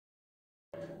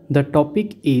The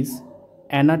topic is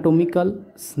anatomical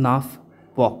snuff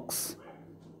box.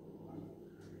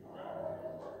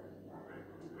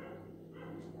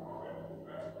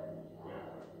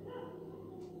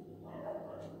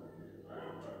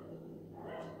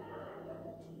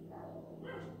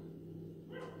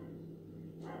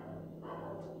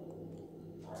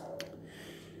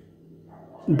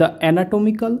 The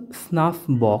anatomical snuff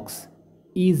box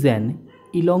is an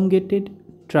elongated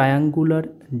triangular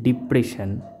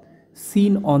depression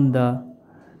seen on the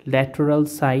lateral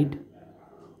side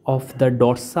of the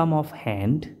dorsum of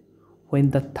hand when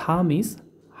the thumb is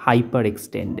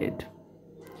hyperextended.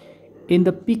 In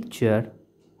the picture,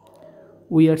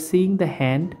 we are seeing the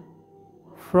hand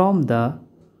from the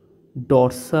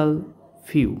dorsal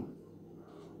view.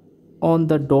 On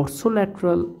the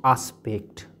dorsolateral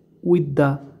aspect, with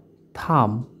the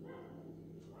thumb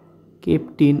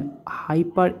kept in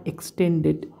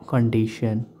hyperextended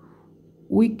condition,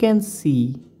 we can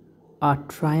see a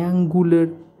triangular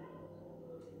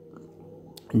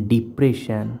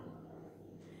depression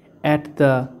at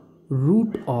the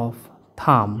root of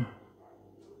thumb,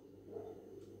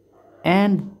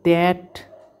 and that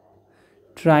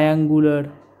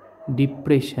triangular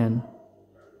depression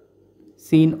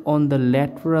seen on the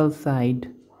lateral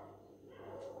side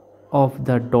of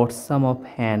the dorsum of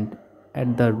hand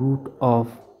at the root of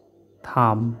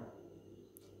thumb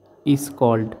is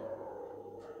called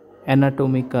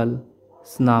anatomical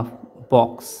snuff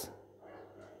box.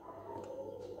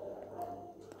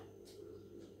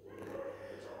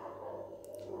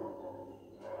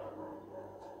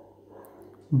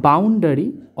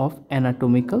 Boundary of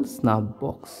anatomical snuff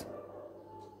box.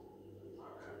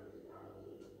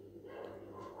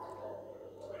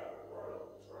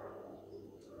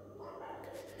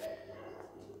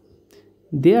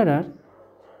 There are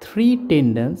three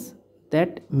tendons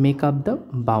that make up the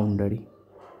boundary.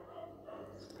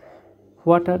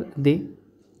 What are they?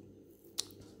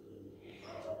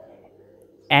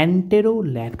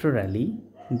 Anterolaterally,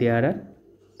 there are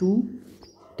two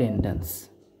tendons.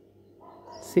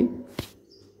 See,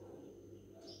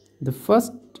 the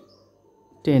first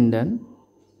tendon,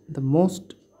 the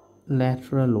most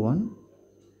lateral one,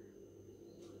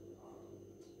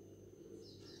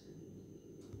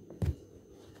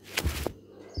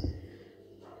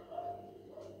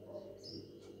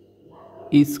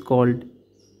 is called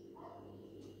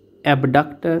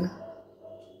abductor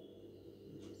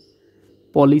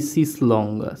pollicis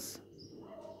longus.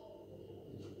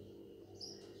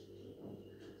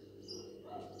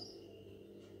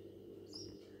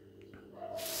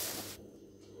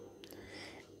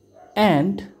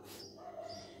 And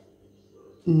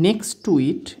next to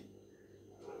it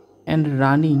and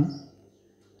running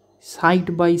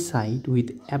side by side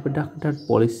with abductor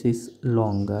pollicis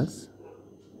longus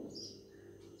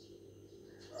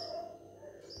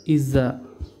is the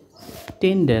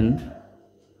tendon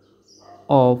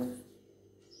of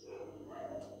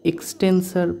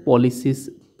extensor pollicis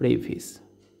brevis.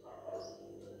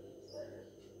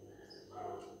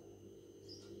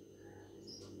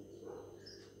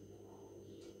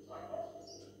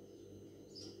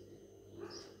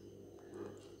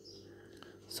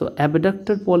 So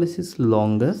abductor pollicis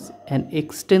longus and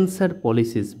extensor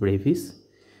pollicis brevis,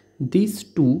 these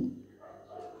two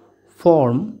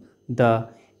form the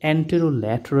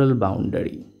anterolateral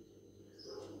boundary.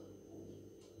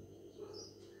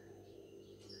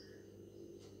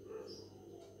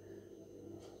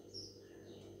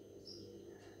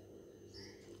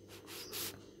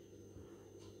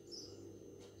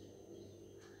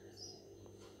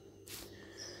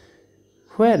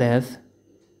 Whereas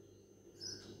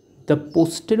the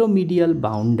posteromedial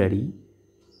boundary,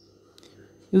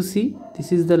 you see,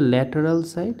 this is the lateral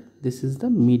side, this is the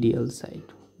medial side.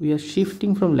 We are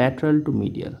shifting from lateral to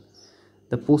medial.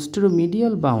 The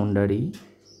posteromedial boundary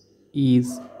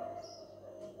is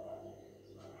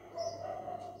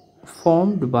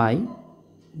formed by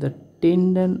the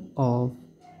tendon of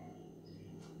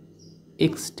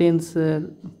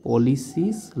extensor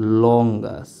pollicis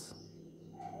longus.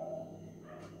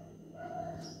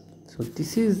 So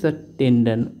this is the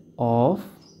tendon of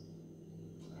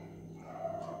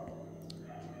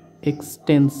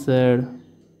extensor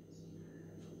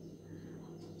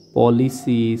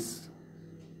pollicis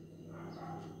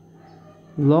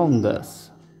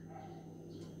longus.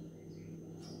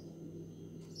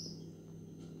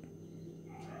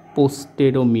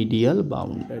 Posteromedial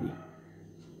boundary.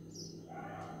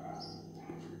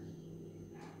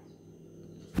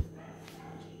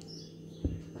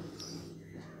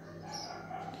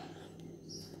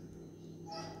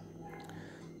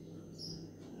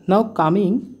 Now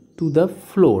coming to the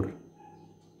floor.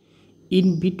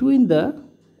 In between the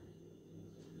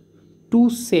two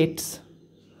sets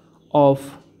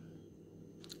of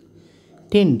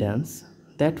tendons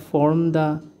that form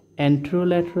the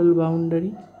anterolateral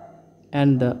boundary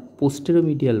and the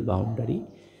posteromedial boundary,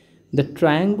 the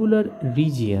triangular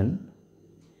region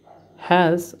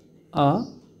has a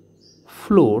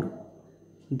floor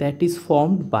that is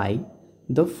formed by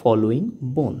the following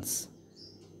bones.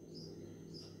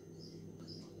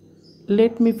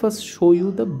 Let me first show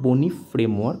you the bony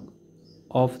framework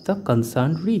of the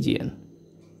concerned region.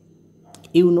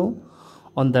 You know,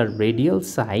 on the radial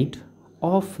side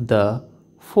of the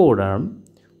forearm,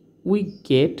 we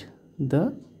get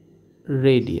the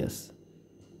radius.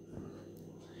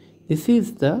 This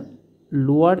is the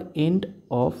lower end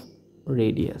of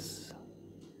radius.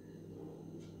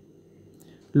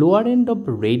 Lower end of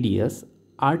radius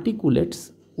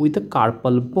articulates with the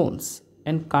carpal bones,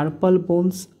 and carpal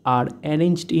bones are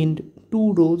arranged in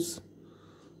two rows.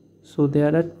 So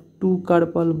there are two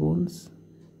carpal bones.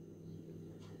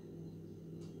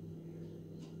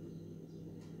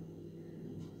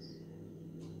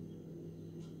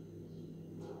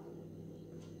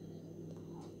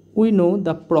 We know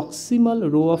the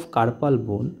proximal row of carpal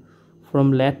bone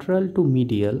from lateral to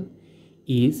medial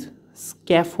is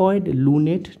scaphoid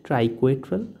lunate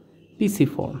triquetral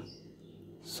pisiform.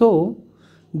 So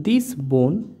this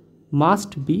bone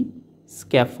must be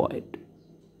scaphoid.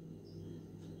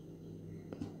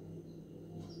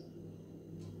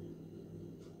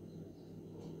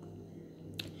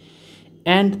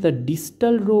 And the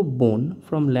distal row bone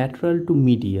from lateral to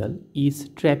medial is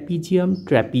trapezium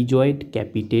trapezoid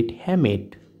capitate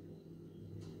hamate.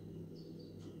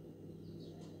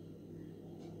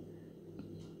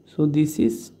 So this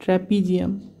is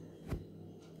trapezium.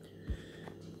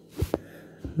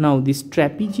 Now this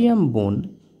trapezium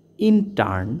bone in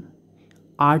turn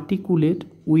articulate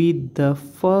with the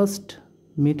first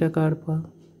metacarpal.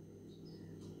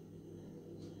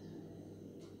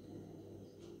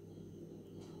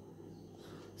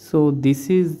 So this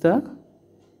is the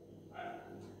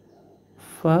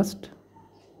first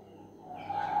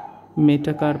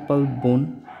metacarpal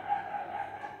bone,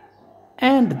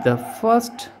 and the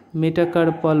first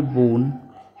metacarpal bone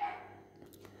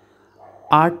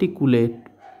articulate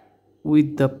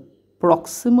with the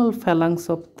proximal phalanx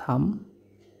of thumb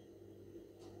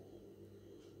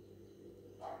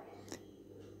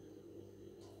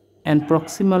and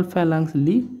proximal phalanx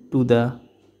lead to the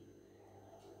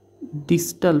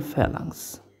distal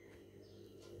phalanx,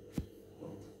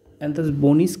 and the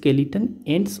bony skeleton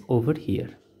ends over here.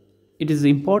 It is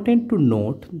important to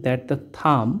note that the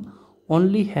thumb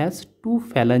only has two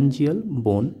phalangeal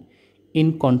bone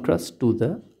in contrast to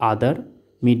the other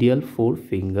medial four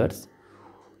fingers,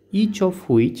 each of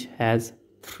which has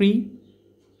three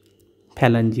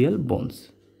phalangeal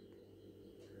bones.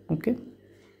 Okay.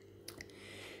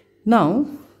 Now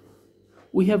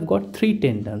we have got three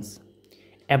tendons: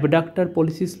 abductor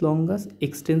pollicis longus,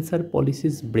 extensor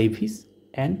pollicis brevis,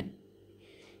 and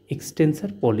extensor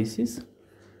pollicis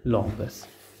longus.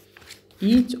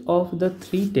 Each of the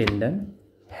three tendon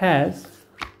has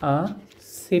a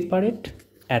separate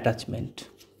attachment.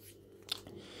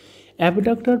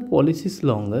 Abductor pollicis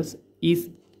longus is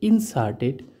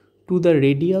inserted to the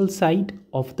radial side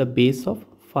of the base of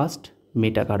first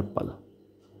metacarpal.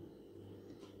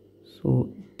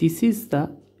 So this is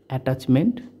the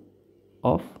attachment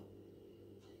of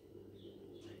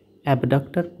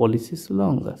abductor pollicis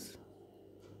longus.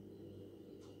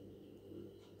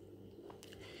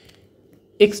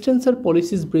 Extensor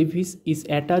pollicis brevis is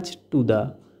attached to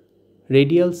the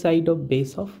radial side of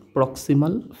base of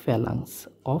proximal phalanx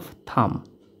of thumb.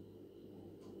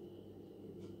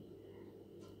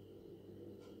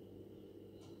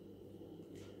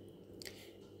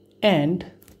 And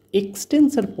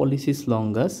extensor pollicis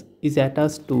longus is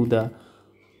attached to the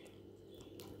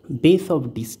base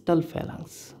of distal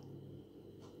phalanx.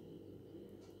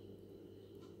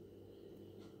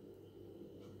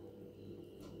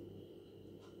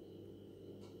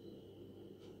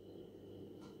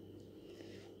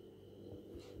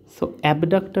 So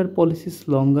abductor pollicis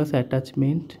longus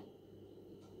attachment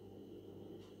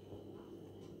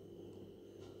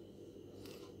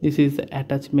this is the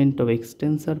attachment of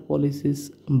extensor pollicis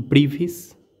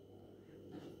brevis,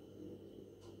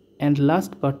 and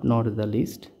last but not the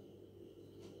least,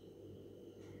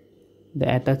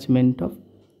 the attachment of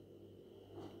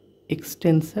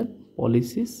extensor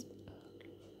pollicis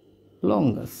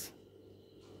longus.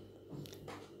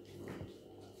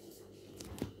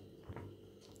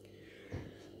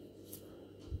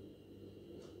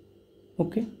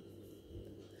 Okay,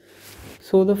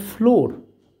 so the floor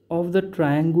of the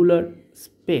triangular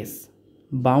space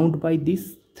bound by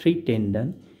these three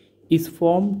tendons is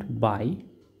formed by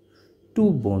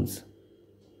two bones.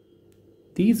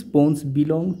 These bones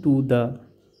belong to the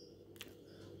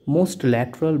most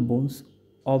lateral bones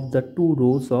of the two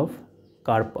rows of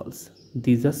carpals.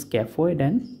 These are scaphoid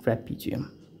and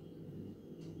trapezium.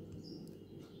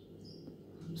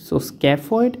 So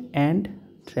scaphoid and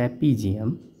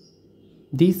trapezium,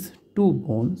 these two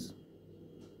bones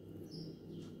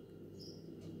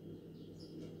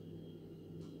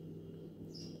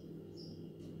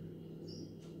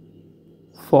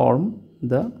form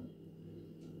the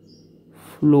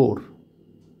floor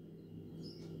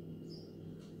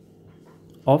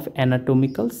of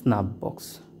anatomical snap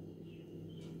box.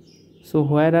 So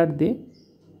where are they?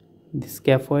 The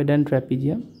scaphoid and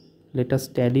trapezium. Let us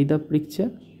tally the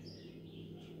picture.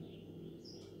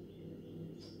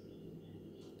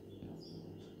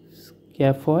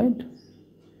 Scaphoid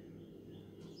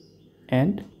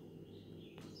and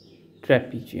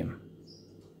trapezium.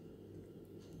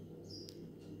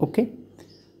 Okay,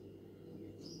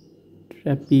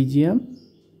 trapezium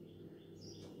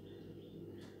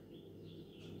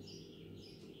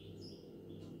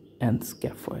and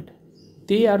scaphoid,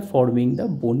 they are forming the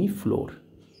bony floor.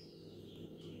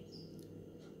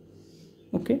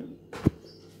 Okay,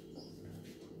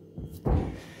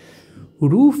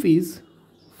 roof is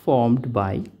formed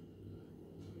by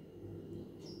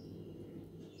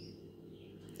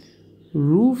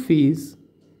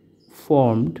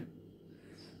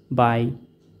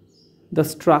the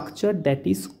structure that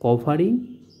is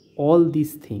covering all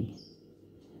these things.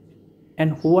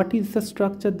 And what is the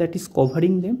structure that is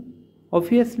covering them?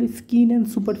 Obviously skin and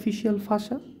superficial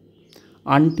fascia.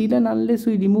 Until and unless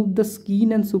we remove the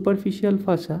skin and superficial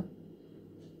fascia,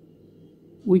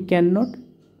 we cannot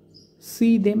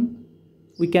see them,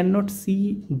 we cannot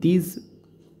see these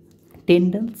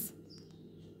tendons.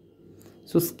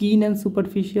 So skin and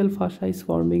superficial fascia is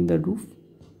forming the roof.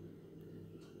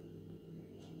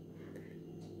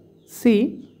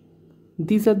 See,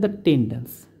 these are the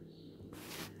tendons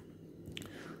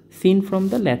seen from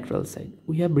the lateral side.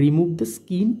 We have removed the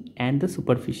skin and the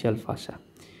superficial fascia.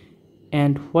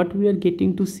 And what we are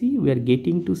getting to see? We are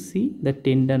getting to see the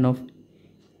tendon of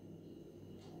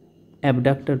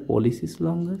abductor pollicis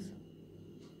longus,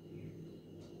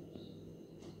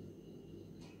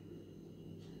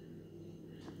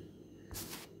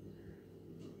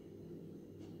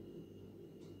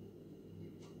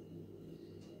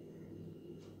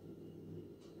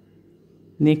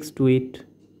 next to it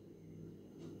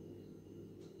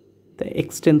the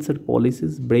extensor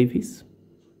pollicis brevis,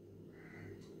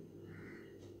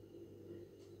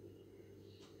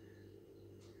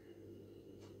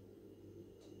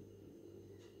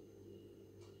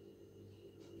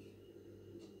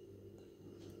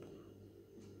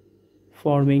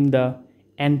 forming the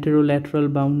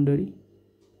anterolateral boundary,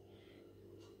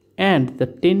 and the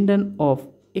tendon of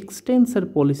extensor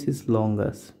pollicis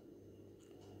longus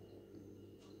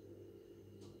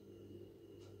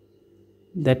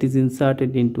that is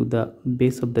inserted into the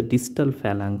base of the distal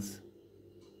phalanx,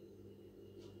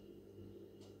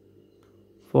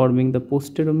 forming the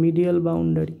posteromedial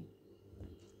boundary.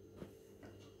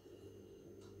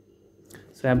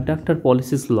 So abductor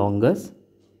pollicis longus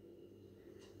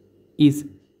is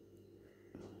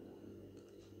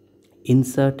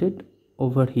inserted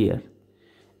over here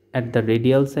at the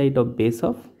radial side of base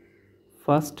of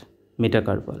first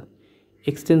metacarpal.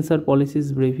 Extensor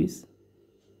pollicis brevis,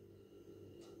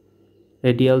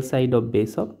 radial side of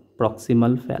base of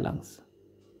proximal phalanx,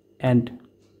 and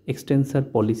extensor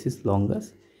pollicis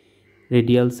longus,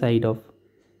 radial side of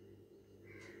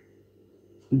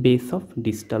base of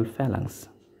distal phalanx.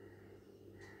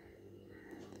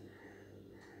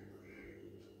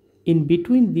 In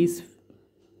between these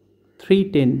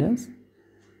three tendons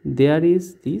there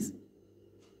is this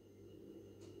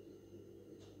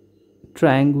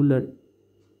triangular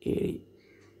area,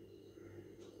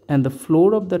 and the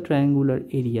floor of the triangular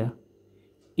area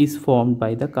is formed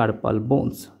by the carpal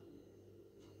bones,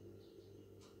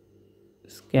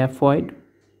 scaphoid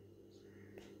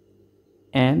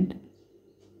and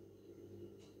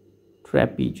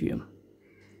trapezium.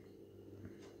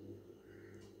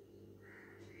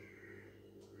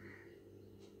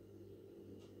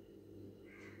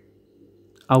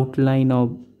 Outline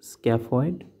of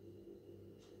scaphoid,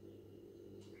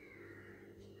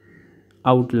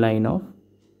 outline of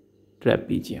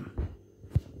trapezium.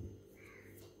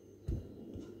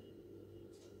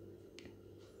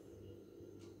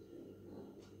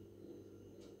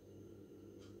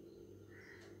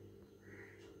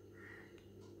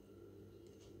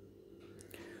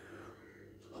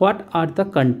 What are the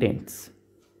contents?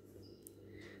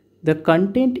 The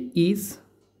content is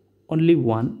only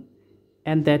one,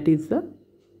 and that is the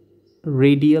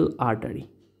radial artery,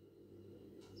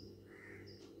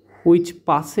 which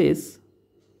passes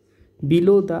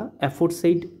below the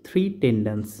aforesaid three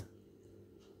tendons.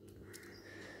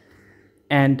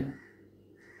 And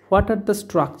what are the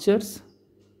structures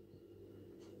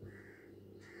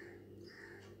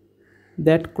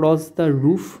that cross the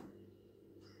roof?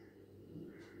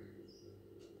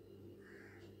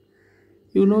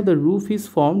 You know, the roof is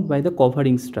formed by the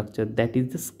covering structure, that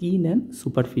is the skin and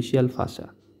superficial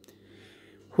fascia.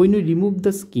 When we remove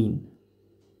the skin,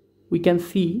 we can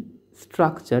see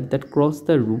structure that cross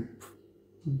the roof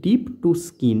deep to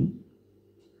skin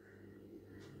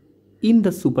in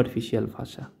the superficial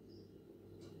fascia.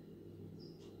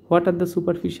 What are the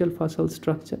superficial fascial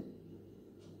structure?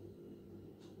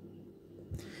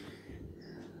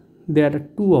 There are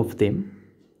two of them.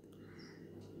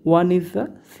 One is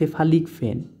the cephalic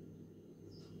vein.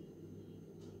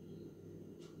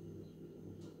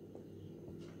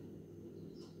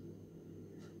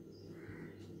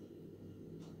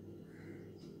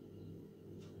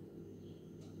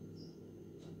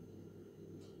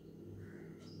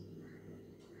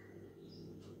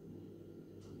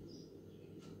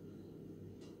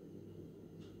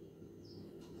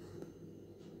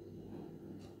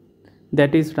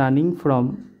 That is running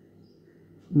from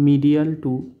medial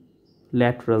to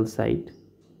lateral side.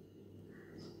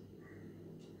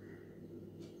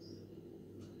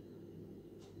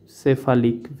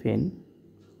 Cephalic vein.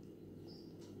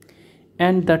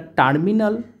 And the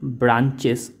terminal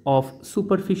branches of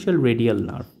superficial radial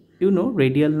nerve. You know,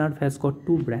 radial nerve has got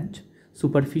two branches,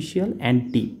 superficial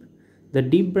and deep. The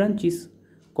deep branch is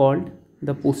called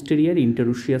the posterior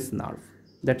interosseous nerve,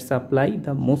 that supply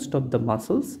the most of the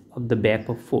muscles of the back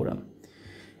of forearm,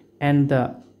 and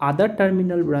the other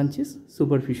terminal branch is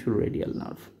superficial radial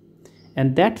nerve,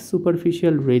 and that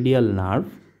superficial radial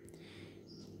nerve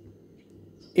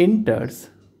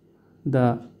enters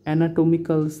the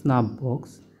anatomical snub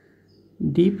box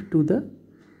deep to the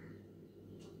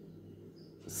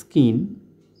skin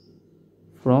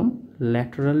from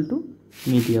lateral to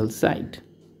medial side.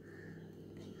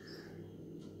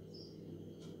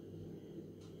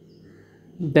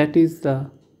 That is the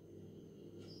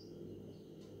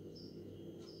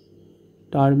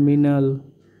terminal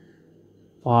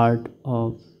part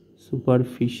of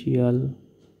superficial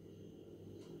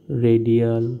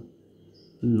radial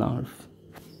nerve.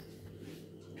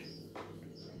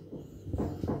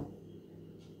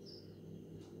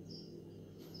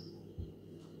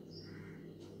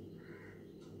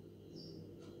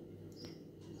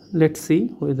 Let's see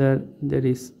whether there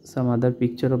is some other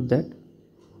picture of that.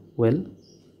 Well,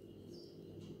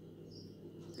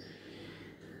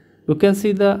 you can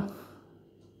see the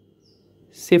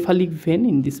cephalic vein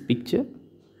in this picture,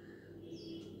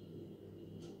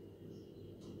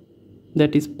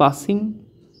 that is passing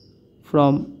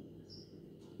from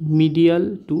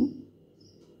medial to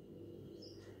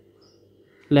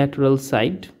lateral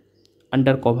side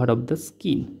under cover of the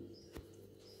skin.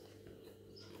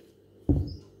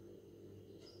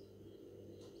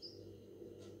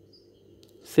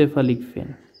 Cephalic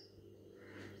vein.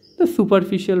 The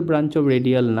superficial branch of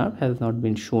radial nerve has not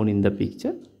been shown in the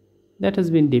picture. That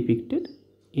has been depicted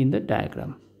in the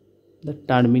diagram. The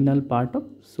terminal part of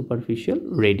superficial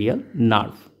radial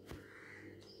nerve.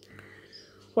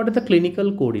 What are the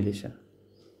clinical correlation?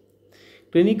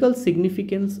 Clinical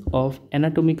significance of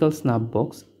anatomical snub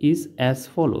box is as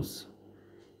follows.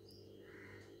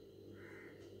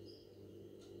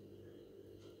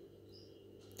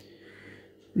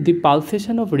 The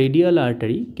pulsation of radial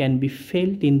artery can be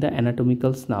felt in the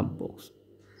anatomical snub box.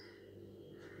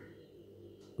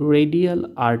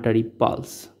 Radial artery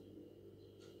pulse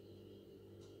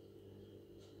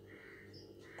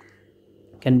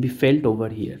can be felt over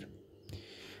here.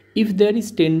 If there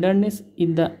is tenderness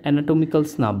in the anatomical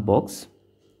snub box,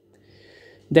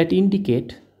 that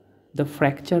indicate the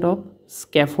fracture of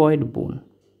scaphoid bone.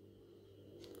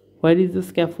 Where is the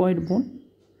scaphoid bone?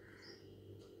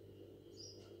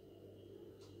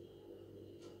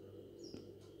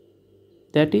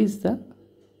 That is the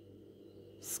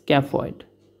scaphoid,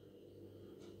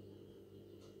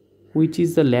 which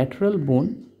is the lateral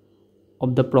bone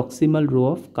of the proximal row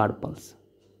of carpals.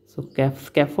 So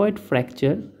scaphoid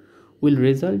fracture will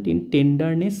result in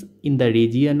tenderness in the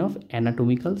region of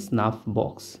anatomical snub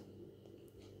box.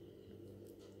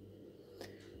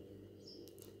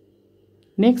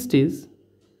 Next is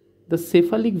the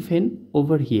cephalic vein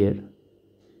over here.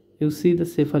 You see the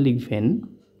cephalic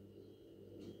vein.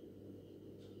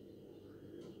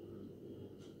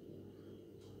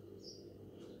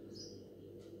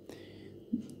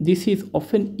 this is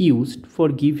often used for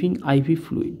giving IV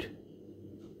fluid.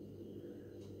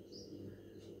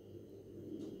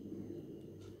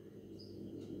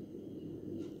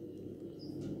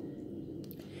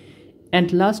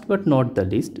 And last but not the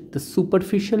least, the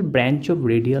superficial branch of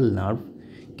radial nerve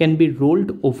can be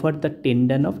rolled over the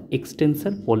tendon of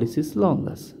extensor pollicis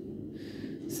longus.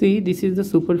 See, this is the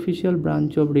superficial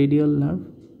branch of radial nerve.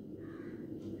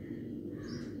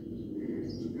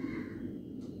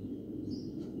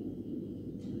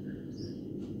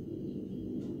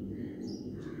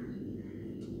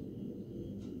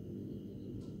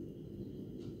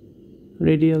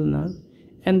 Radial nerve,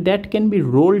 and that can be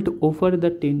rolled over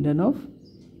the tendon of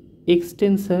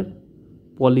extensor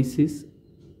pollicis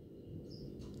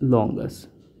longus.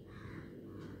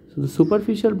 So the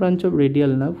superficial branch of radial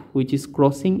nerve, which is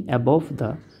crossing above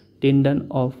the tendon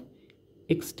of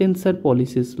extensor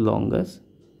pollicis longus,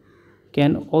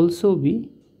 can also be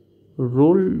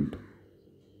rolled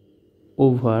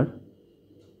over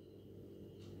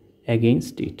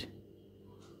against it.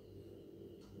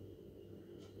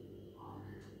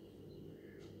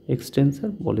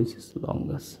 Extensor pollicis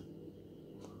longus.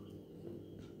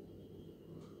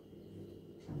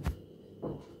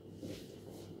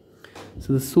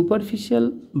 So the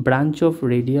superficial branch of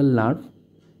radial nerve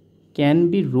can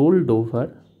be rolled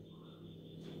over.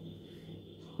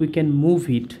 We can move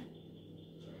it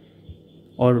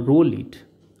or roll it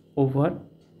over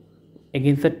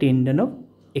against the tendon of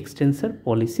extensor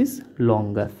pollicis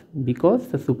longus, because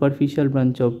the superficial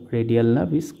branch of radial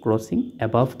nerve is crossing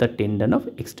above the tendon of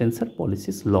extensor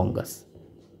pollicis longus.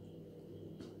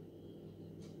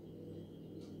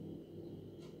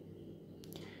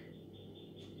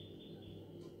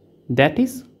 That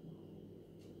is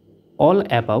all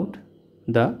about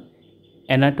the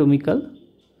anatomical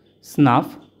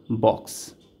snuff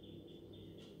box.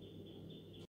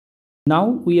 Now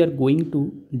we are going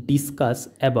to discuss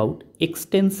about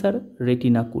extensor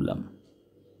retinaculum.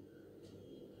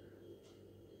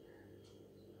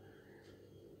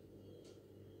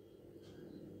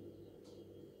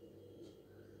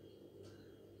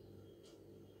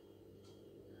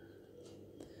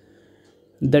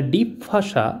 The deep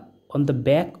fascia on the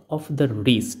back of the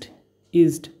wrist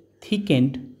is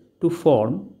thickened to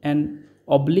form an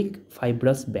oblique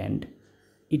fibrous band.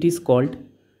 It is called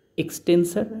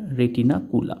extensor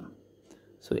retinaculum.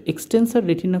 So extensor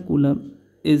retinaculum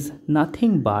is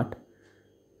nothing but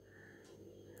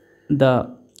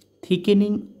the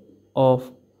thickening of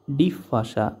deep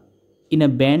fascia in a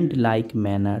band-like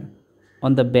manner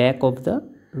on the back of the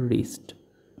wrist.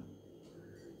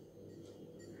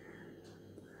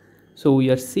 So we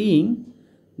are seeing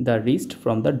the wrist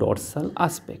from the dorsal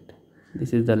aspect.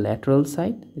 This is the lateral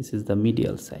side, this is the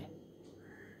medial side.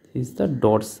 This is the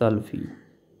dorsal view.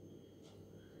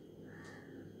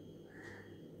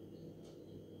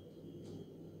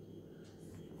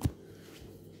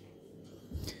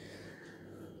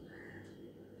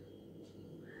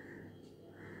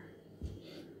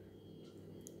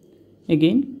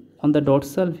 Again, on the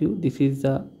dorsal view, this is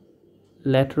the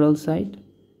lateral side,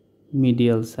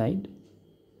 medial side,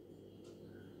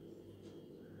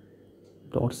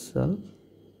 dorsal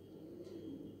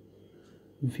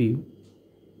view.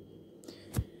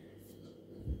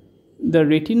 The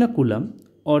retinaculum,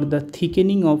 or the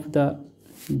thickening of the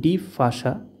deep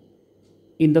fascia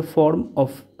in the form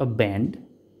of a band,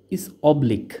 is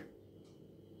oblique.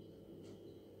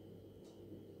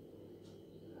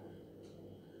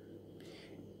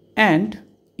 And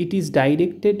it is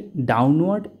directed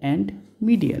downward and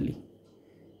medially.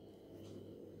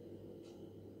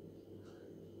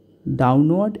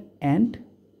 Downward and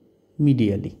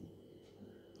medially.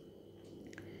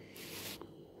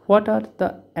 What are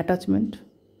the attachment?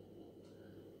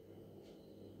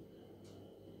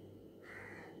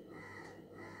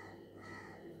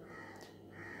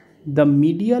 The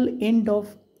medial end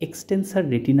of extensor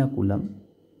retinaculum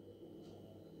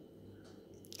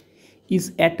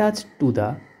is attached to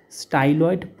the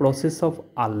styloid process of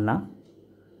ulna,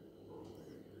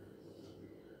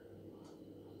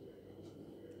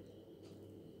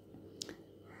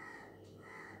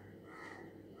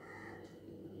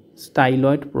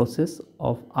 styloid process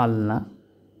of ulna,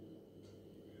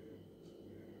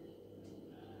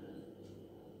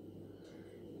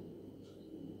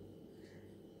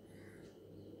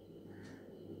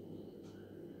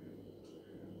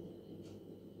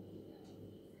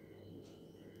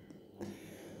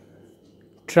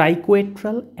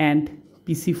 triquetral and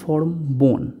pisiform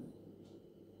bone.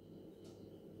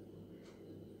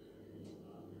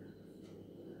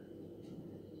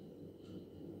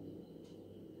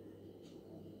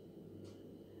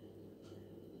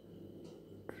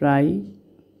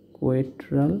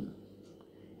 triquetral,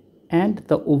 and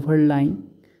the overlying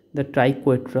the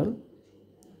triquetral,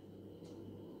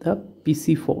 the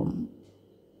pisiform.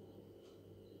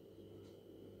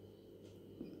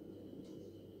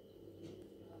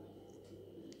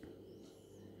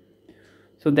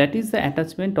 So that is the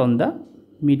attachment on the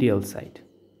medial side.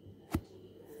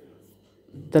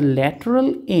 The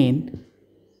lateral end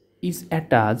is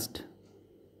attached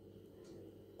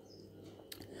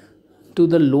to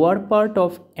the lower part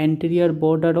of anterior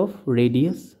border of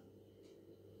radius,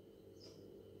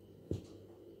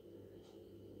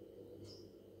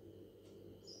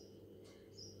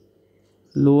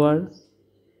 lower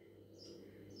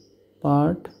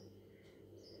part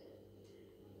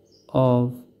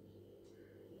of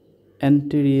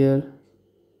anterior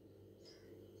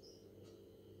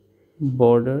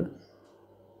border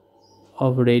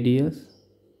of radius,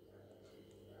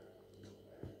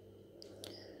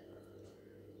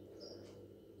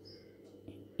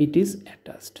 it is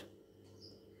attached.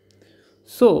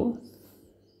 So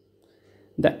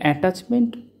the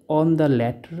attachment on the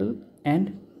lateral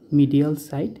and medial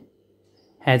side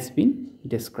has been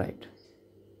described.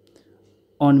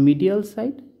 On medial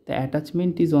side, the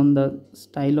attachment is on the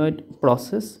styloid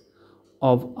process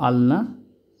of ulna,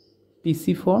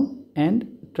 pisiform and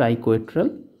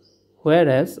triquetral,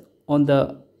 whereas on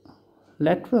the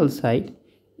lateral side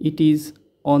it is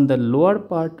on the lower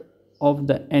part of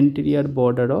the anterior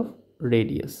border of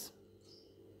radius.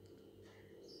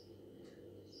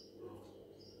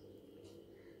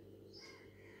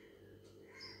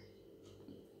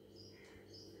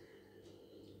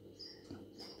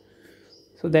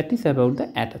 So that is about the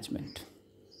attachment.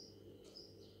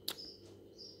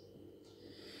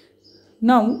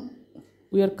 Now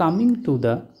we are coming to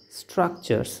the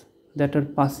structures that are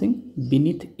passing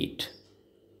beneath it.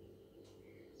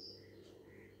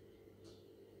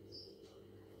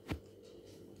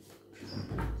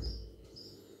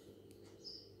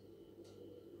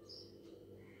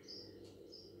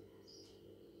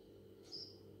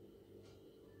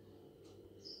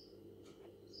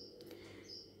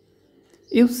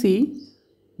 You see,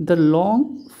 the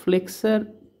long flexor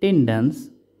tendons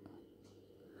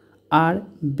are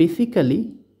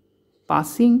basically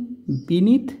passing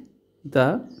beneath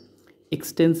the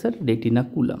extensor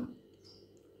retinaculum.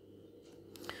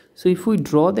 So if we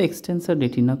draw the extensor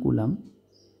retinaculum,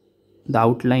 the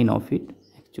outline of it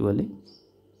actually,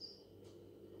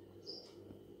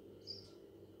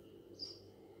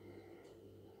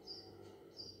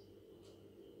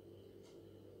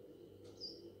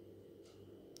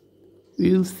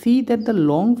 we will see that the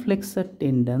long flexor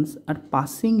tendons are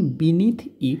passing beneath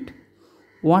it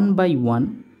one by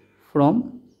one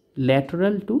from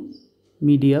lateral to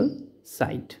medial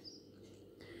side.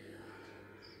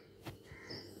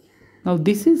 Now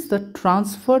this is the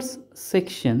transverse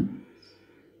section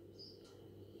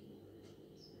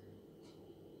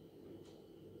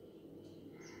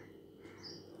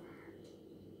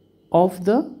of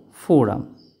the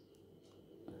forearm,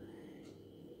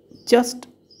 just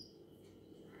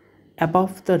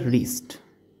above the wrist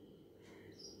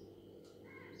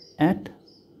at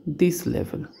this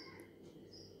level.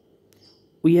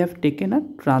 We have taken a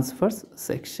transverse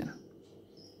section.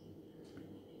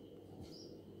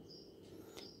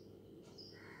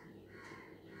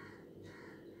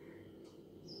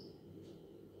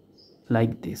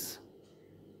 Like this.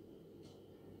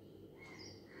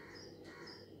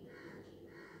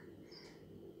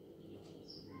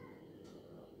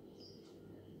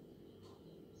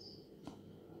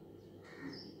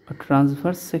 A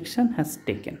transverse section has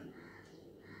taken.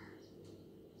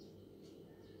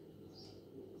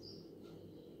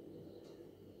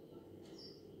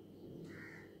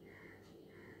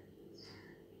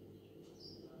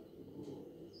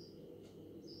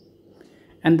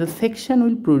 And the section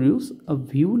will produce a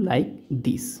view like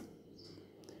this,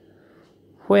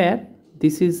 where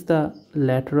this is the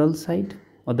lateral side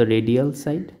or the radial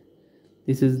side,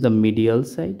 this is the medial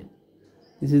side,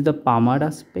 this is the palmar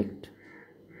aspect,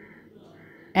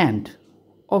 and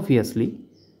obviously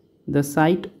the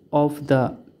site of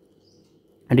the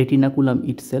retinaculum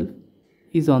itself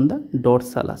is on the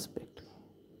dorsal aspect.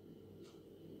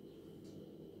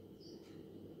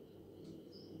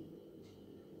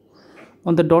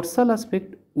 On the dorsal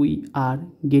aspect, we are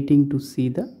getting to see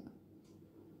the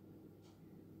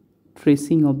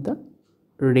tracing of the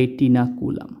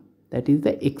retinaculum, that is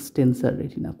the extensor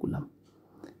retinaculum,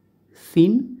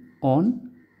 seen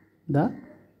on the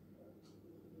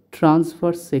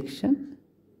transverse section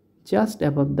just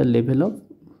above the level of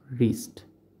wrist.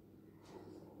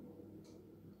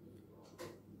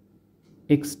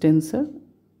 Extensor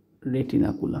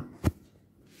retinaculum.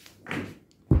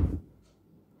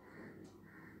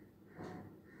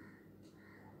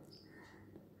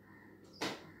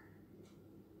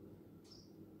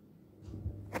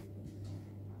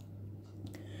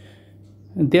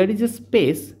 There is a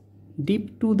space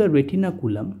deep to the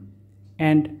retinaculum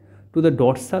and to the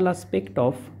dorsal aspect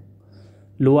of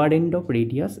lower end of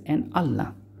radius and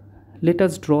ulna. Let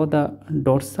us draw the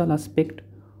dorsal aspect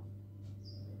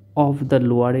of the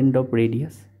lower end of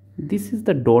radius. This is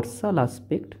the dorsal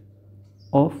aspect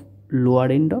of lower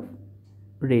end of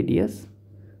radius.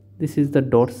 This is the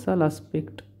dorsal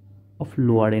aspect of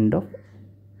lower end of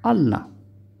ulna.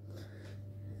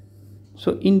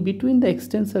 So in between the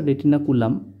extensor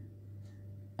retinaculum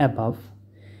above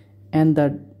and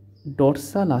the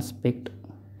dorsal aspect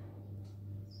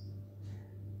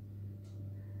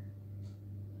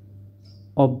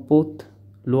of both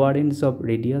lower ends of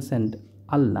radius and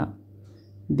ulna,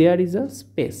 there is a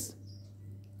space,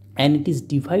 and it is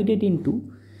divided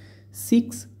into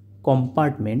 6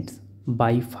 compartments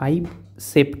by 5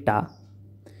 septa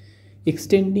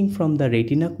extending from the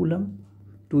retinaculum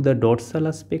to the dorsal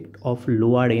aspect of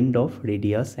lower end of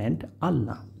radius and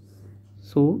ulna.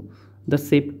 So the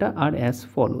septa are as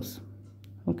follows.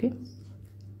 Okay,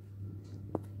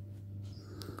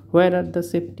 where are the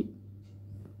septi?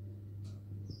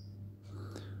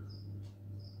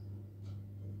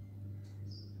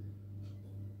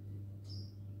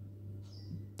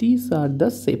 These are the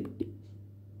septi.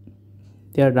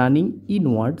 They are running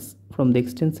inwards from the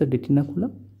extensor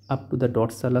retinaculum up to the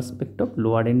dorsal aspect of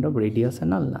lower end of radius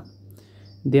and ulna.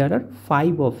 There are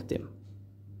 5 of them.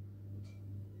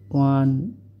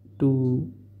 1,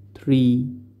 2, 3,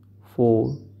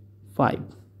 4, 5.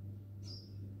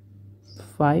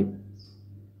 5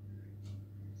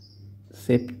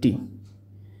 septi.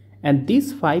 And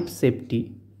these 5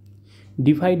 septi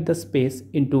divide the space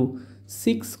into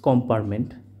 6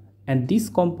 compartments, and these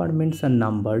compartments are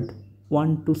numbered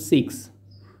 1 to 6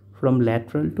 from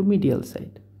lateral to medial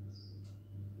side.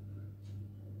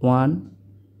 1,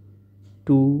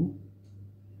 2,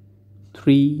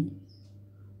 3,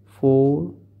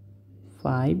 4,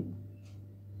 5,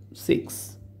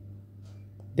 6.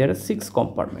 There are 6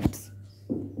 compartments.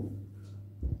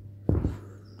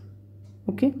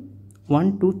 Okay,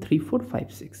 1, 2, 3, 4,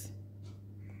 5, 6.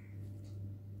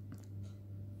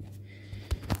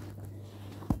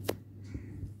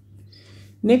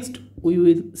 Next, we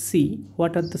will see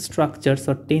what are the structures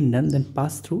or tendons that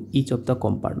pass through each of the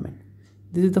compartment.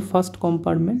 This is the first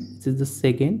compartment, this is the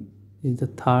second, this is the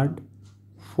third,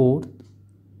 fourth,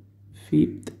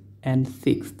 fifth and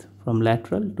sixth from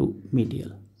lateral to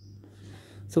medial.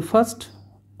 So first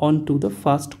on to the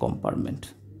first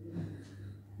compartment.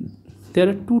 There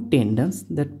are 2 tendons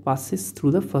that passes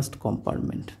through the first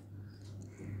compartment.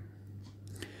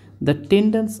 The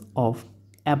tendons of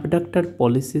abductor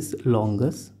pollicis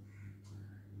longus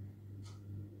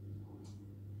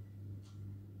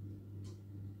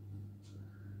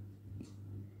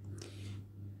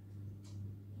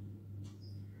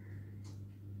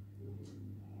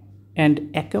and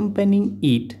accompanying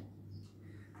it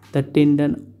the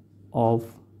tendon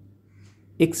of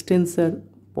extensor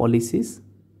pollicis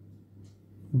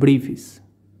brevis.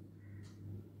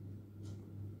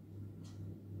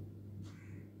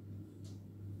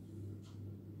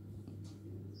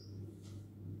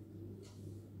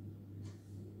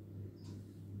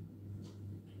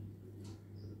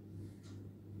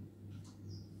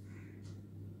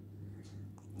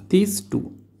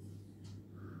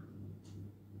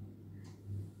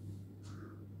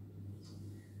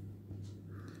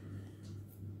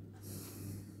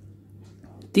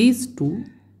 These two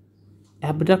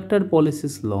abductor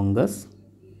pollicis longus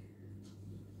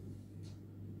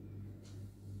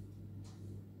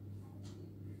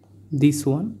this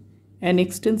one and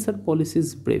extensor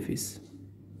pollicis brevis,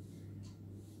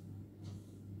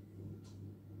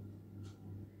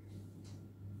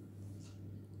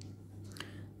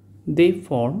 they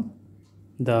form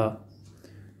the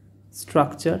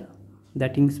structure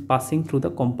that is passing through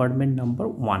the compartment number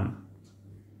 1.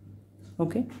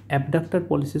 Okay, abductor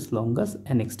pollicis longus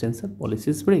and extensor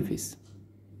pollicis brevis.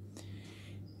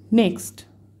 Next,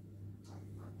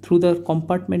 through the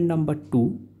compartment number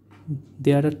 2,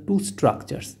 there are 2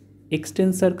 structures,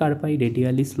 extensor carpi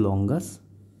radialis longus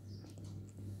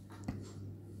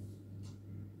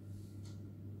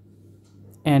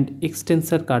and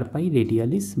extensor carpi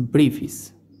radialis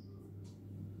brevis.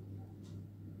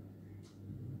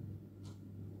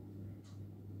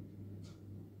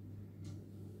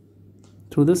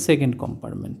 Through the second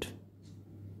compartment.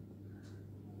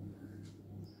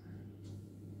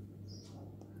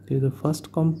 This is the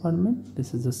first compartment,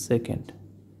 this is the second.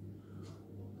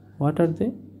 What are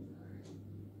they?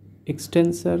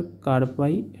 Extensor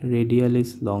carpi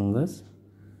radialis longus,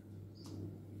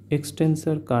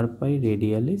 extensor carpi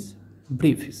radialis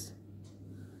brevis.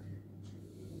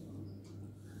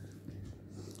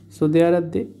 So there are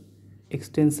the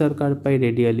extensor carpi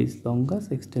radialis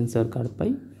longus, extensor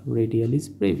carpi radialis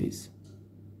brevis.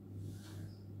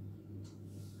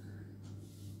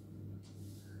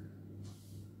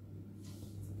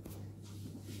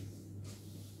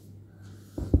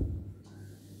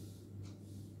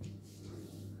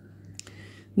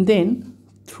 Then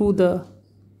through the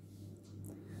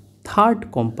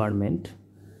third compartment,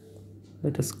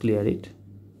 let us clear it.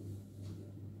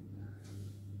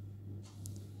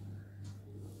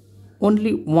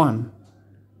 Only one,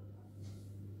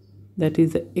 that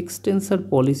is the extensor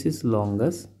pollicis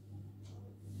longus,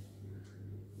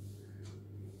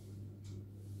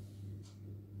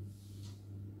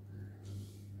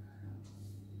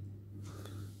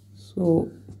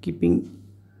 so keeping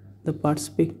the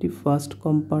perspective, first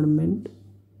compartment,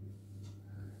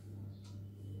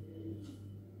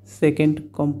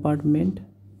 second compartment,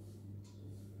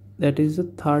 that is the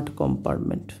third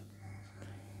compartment.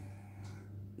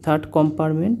 Third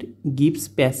compartment gives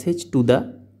passage to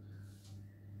the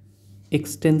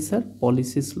extensor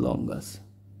pollicis longus.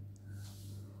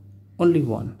 Only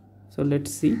one. So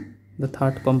let's see the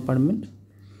third compartment.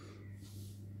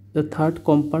 The third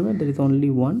compartment, there is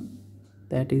only one,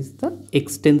 that is the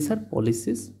extensor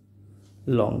pollicis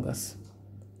longus.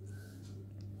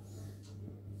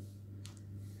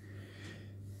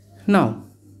 Now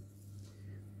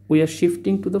we are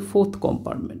shifting to the fourth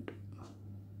compartment.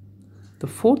 The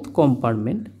fourth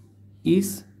compartment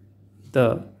is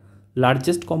the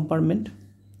largest compartment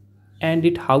and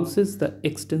it houses the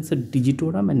extensor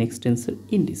digitorum and extensor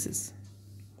indicis.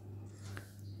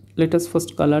 Let us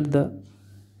first color the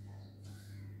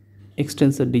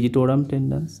extensor digitorum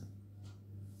tendons.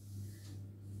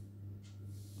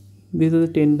 These are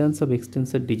the tendons of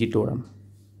extensor digitorum,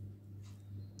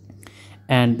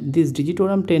 and these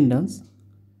digitorum tendons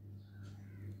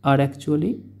are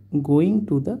actually going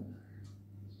to the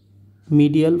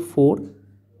medial 4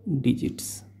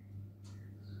 digits.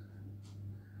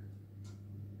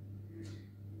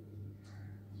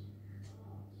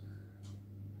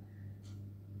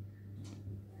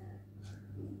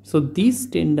 So these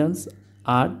tendons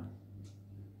are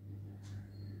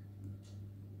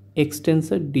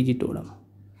extensor digitorum.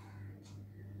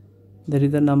 There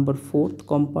is the number 4th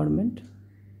compartment.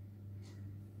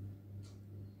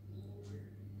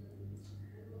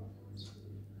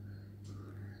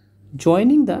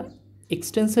 Joining the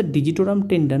extensor digitorum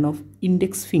tendon of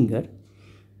index finger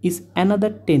is another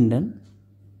tendon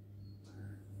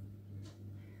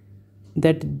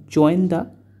that join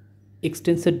the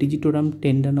extensor digitorum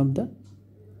tendon of the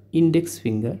index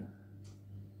finger,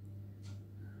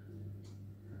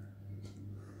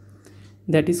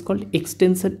 that is called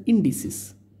extensor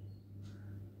indicis.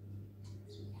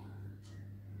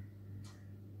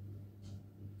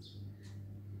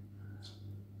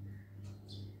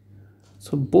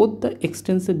 So both the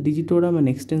extensor digitorum and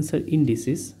extensor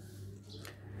indicis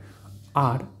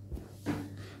are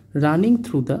running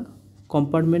through the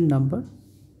compartment number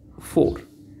 4.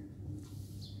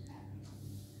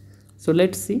 So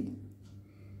let's see.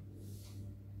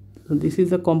 So this is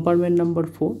the compartment number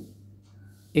 4,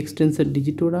 extensor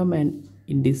digitorum and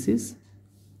indicis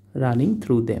running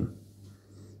through them.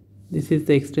 This is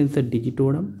the extensor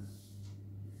digitorum,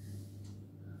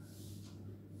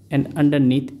 and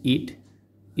underneath it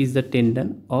is the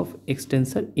tendon of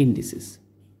extensor indicis.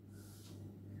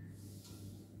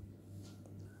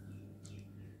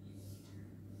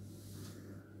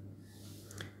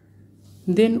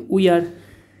 Then we are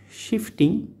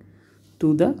shifting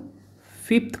to the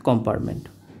 5th compartment.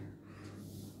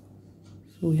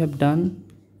 So we have done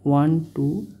 1,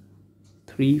 2,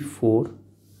 3, 4.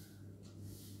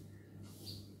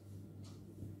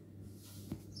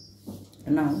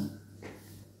 Now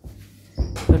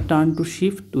the turn to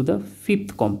shift to the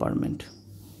 5th compartment.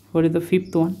 What is the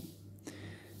 5th one?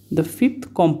 The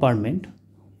 5th compartment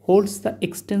holds the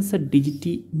extensor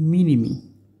digiti minimi.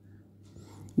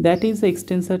 That is the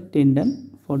extensor tendon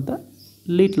for the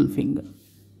little finger,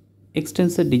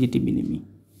 extensor digiti minimi.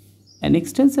 And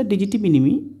extensor digiti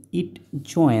minimi, it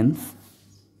joins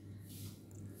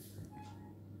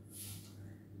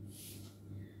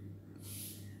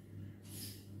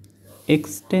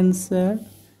extensor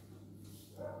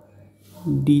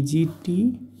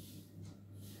digiti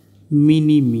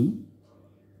minimi,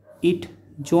 it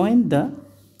joins the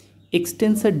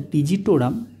extensor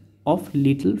digitorum of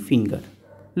little finger.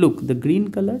 Look, the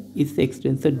green color is the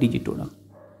extensor digitorum.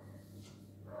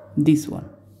 This one.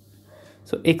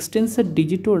 So extensor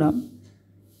digitorum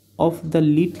of the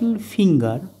little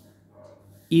finger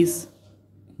is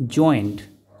joined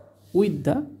with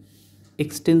the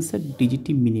extensor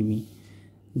digiti minimi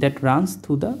that runs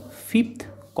through the fifth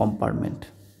compartment.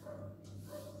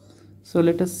 So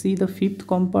let us see the fifth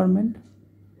compartment.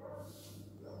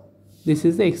 This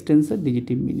is the extensor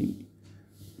digiti minimi.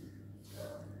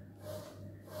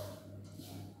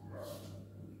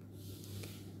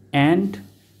 And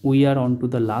we are on to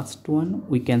the last one.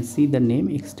 We can see the name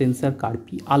extensor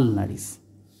carpi ulnaris.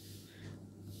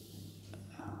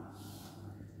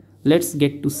 Let's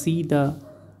get to see the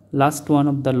last one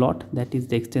of the lot, that is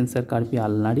the extensor carpi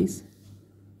ulnaris.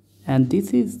 And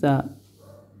this is the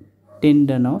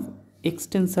tendon of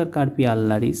extensor carpi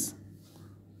ulnaris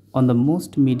on the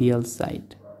most medial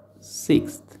side,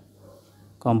 sixth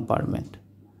compartment.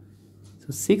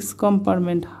 So sixth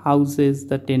compartment houses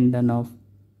the tendon of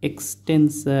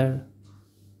extensor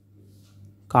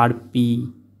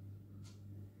carpi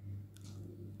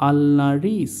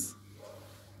ulnaris.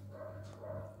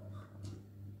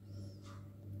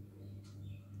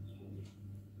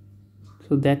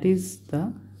 So that is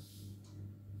the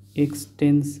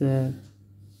extensor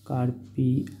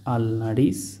carpi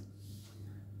ulnaris,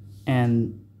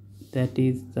 and that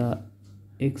is the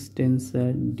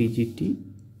extensor digiti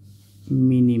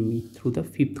minimi through the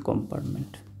fifth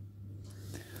compartment.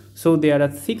 So there are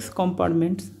 6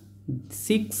 compartments,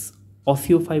 6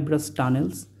 osteofibrous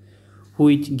tunnels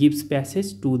which gives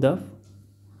passage to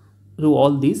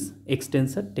all these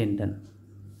extensor tendon.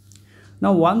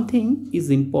 Now one thing is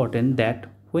important, that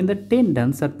when the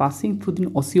tendons are passing through the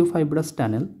osteofibrous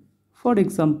tunnel, for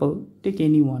example, take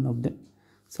any one of them,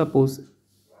 suppose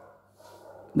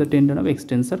the tendon of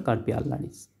extensor carpi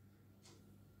ulnaris.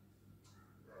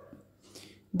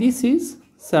 This is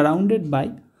surrounded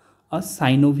by a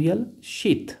synovial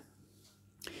sheath.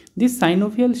 This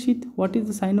synovial sheath, what is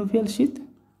the synovial sheath?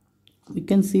 We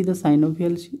can see the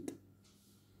synovial sheath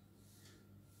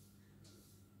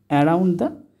around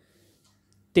the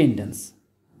tendons.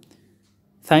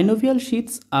 Synovial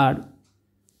sheaths are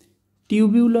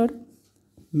tubular,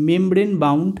 membrane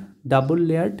bound, double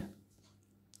layered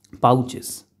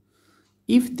pouches.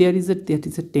 If there is a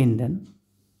tendon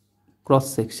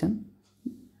cross section,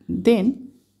 then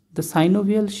the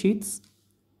synovial sheaths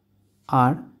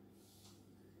are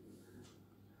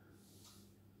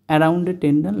around a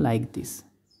tendon like this,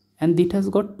 and it has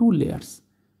got 2 layers,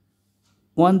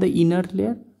 one the inner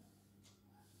layer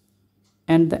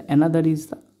and the another is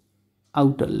the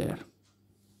outer layer.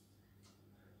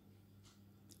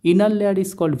 Inner layer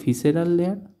is called visceral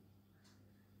layer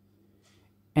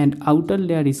and outer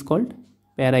layer is called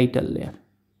parietal layer.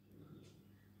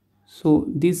 So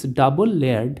this double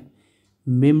layered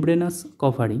membranous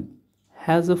covering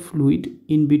has a fluid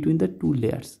in between the 2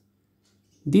 layers.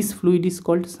 This fluid is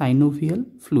called synovial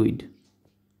fluid.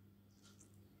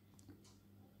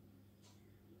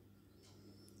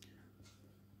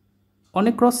 On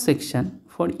a cross section,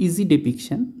 for easy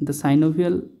depiction, the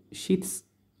synovial sheaths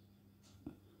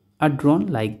are drawn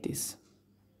like this.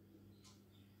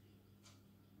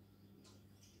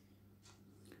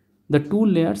 The 2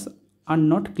 layers are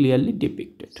not clearly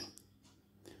depicted.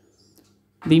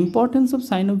 The importance of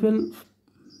synovial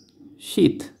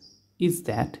sheath is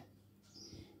that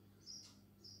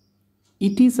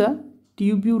it is a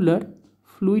tubular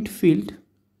fluid filled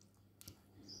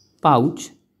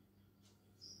pouch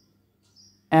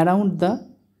around the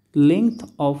length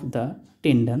of the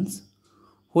tendons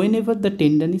whenever the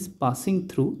tendon is passing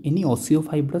through any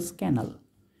osteofibrous canal,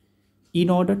 in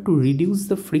order to reduce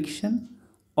the friction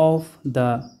of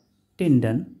the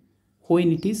tendon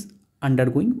when it is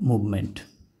undergoing movement.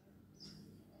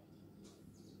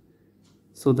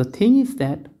 So the thing is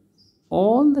that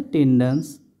all the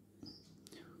tendons,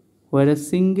 whether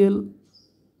single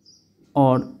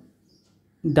or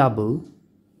double,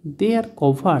 they are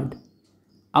covered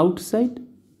outside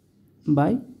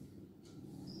by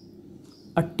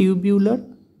a tubular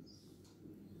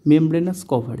membranous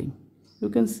covering. You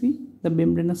can see the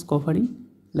membranous covering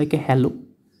like a halo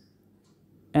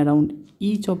around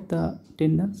each of the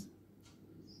tendons.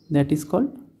 That is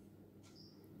called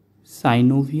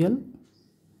synovial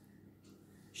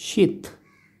sheath.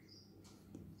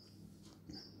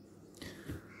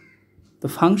 The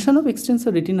function of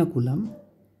extensor retinaculum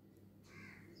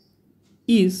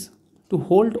is to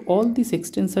hold all these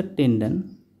extensor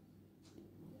tendon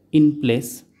in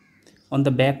place on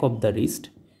the back of the wrist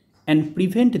and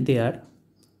prevent their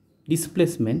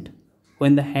displacement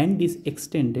when the hand is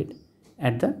extended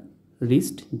at the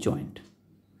wrist joint.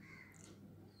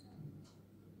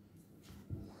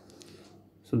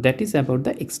 So that is about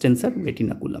the extensor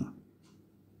retinaculum.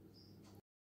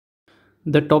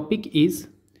 The topic is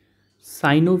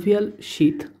synovial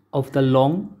sheath of the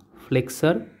long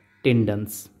flexor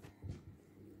tendons.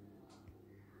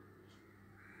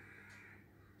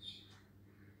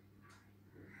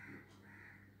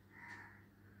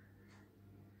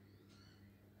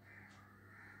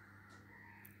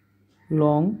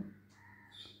 Long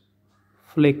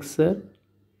flexor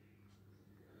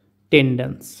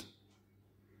tendons.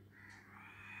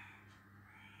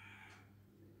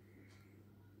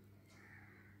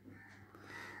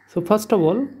 So first of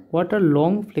all, what are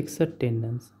long flexor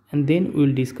tendons? And then we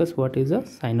will discuss what is a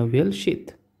synovial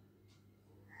sheath.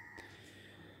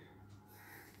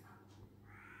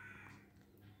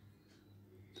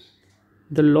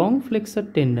 The long flexor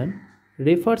tendon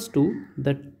refers to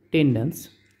the tendons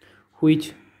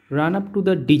which run up to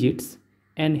the digits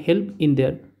and help in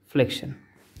their flexion.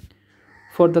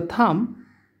 For the thumb,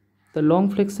 the long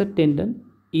flexor tendon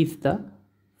is the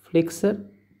flexor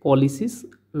pollicis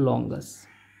longus.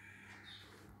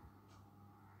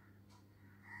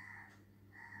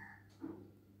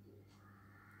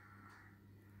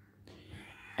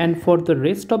 And for the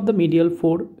rest of the medial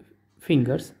four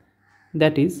fingers,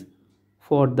 that is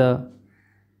for the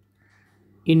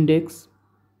index,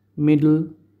 middle,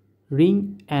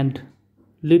 ring and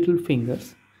little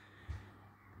fingers,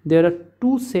 there are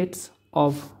two sets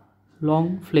of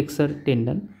long flexor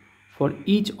tendon for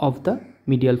each of the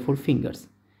medial four fingers,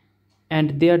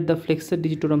 and they are the flexor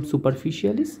digitorum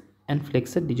superficialis and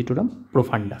flexor digitorum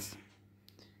profundus.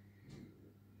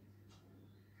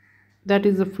 That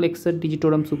is the flexor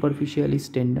digitorum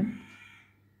superficialis tendon.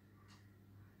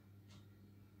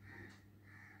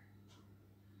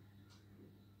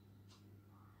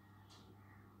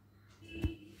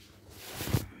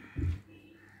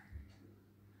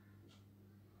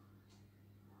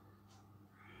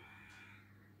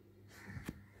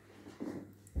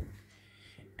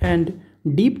 And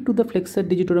deep to the flexor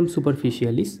digitorum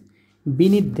superficialis,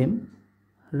 beneath them,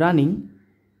 running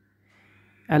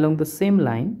along the same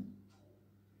line,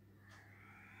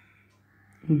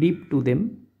 deep to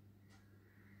them,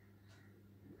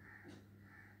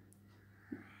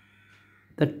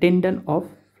 the tendon of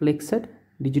flexor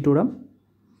digitorum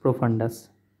profundus,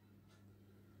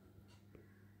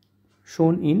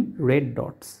 shown in red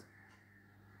dots,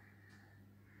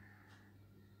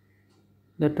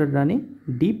 that are running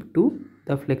deep to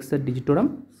the flexor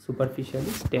digitorum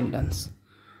superficialis tendons.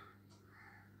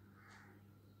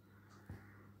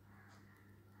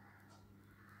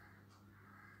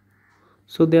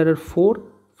 So there are four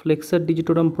flexor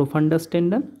digitorum profundus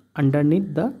tendon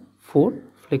underneath the four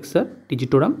flexor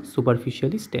digitorum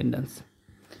superficialis tendons,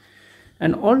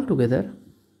 and altogether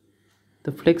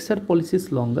the flexor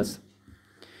pollicis longus,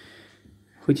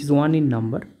 which is 1 in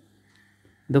number,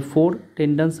 the four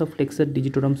tendons of flexor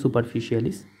digitorum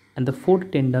superficialis and the four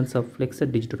tendons of flexor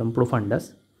digitorum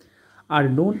profundus are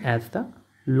known as the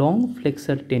long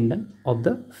flexor tendon of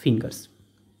the fingers.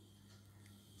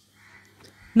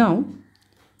 Now,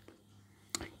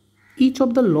 each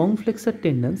of the long flexor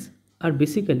tendons are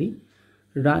basically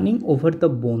running over the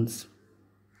bones.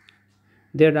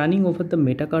 They are running over the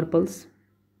metacarpals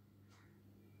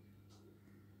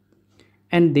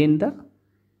and then the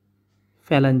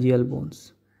phalangeal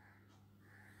bones,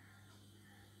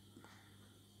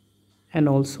 and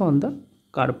also on the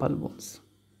carpal bones.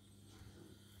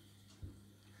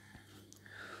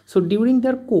 So during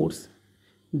their course,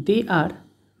 they are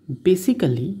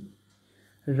basically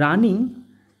running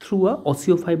through a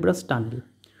osseofibrous tunnel,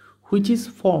 which is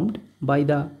formed by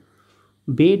the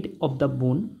bed of the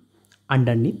bone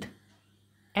underneath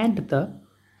and the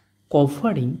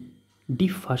covering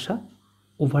deep fascia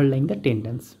overlying the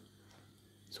tendons.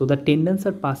 So the tendons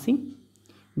are passing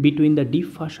between the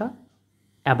deep fascia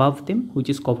above them, which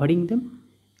is covering them,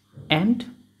 and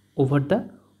over the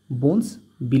bones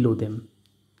below them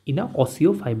in a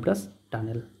osseofibrous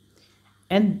tunnel.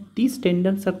 And these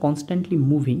tendons are constantly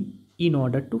moving in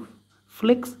order to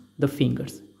flex the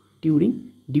fingers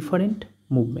during different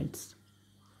movements.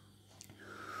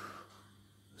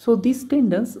 So these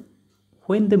tendons,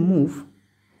 when they move,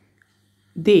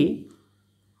 they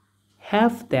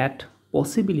have that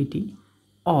possibility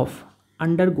of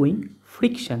undergoing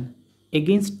friction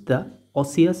against the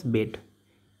osseous bed,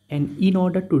 and in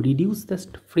order to reduce this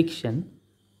friction,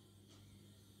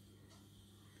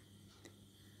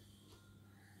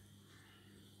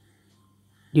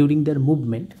 during their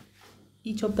movement,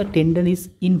 each of the tendon is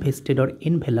invested or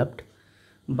enveloped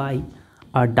by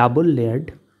a double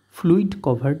layered fluid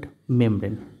covered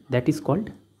membrane that is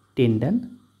called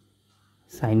tendon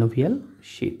synovial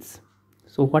sheaths.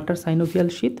 So what are synovial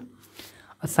sheath?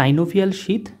 A synovial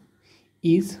sheath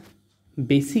is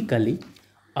basically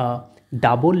a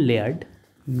double layered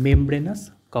membranous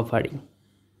covering.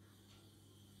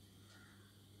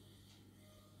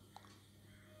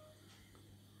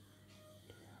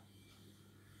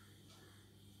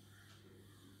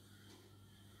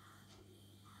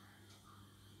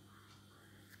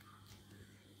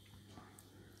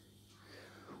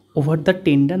 Over the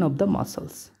tendon of the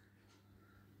muscles,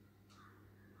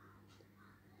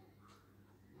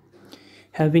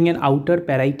 having an outer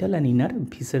parietal and inner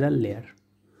visceral layer,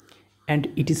 and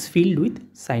it is filled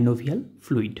with synovial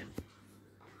fluid,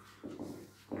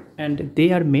 and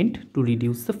they are meant to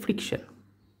reduce the friction.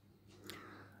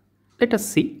 Let us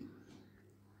see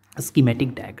a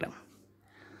schematic diagram.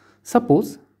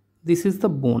 Suppose this is the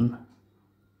bone,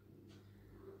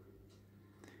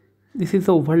 this is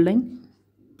the overlying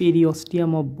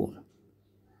periosteum of bone.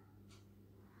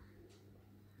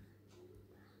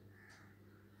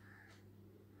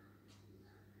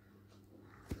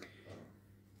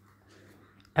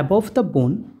 Above the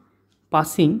bone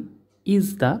passing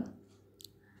is the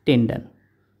tendon.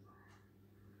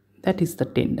 That is the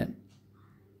tendon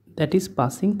that is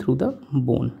passing through the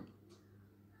bone.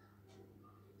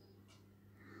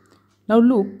 Now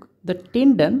look, the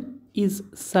tendon is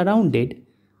surrounded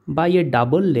by a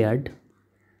double layered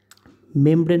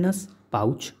membranous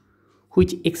pouch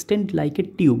which extends like a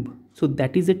tube. So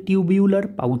that is a tubular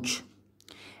pouch,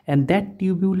 and that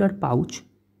tubular pouch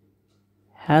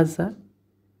has a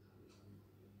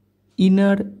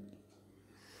inner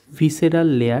visceral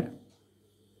layer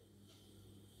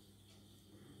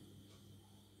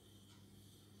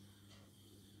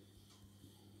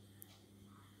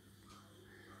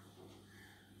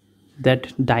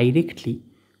that directly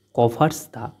covers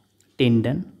the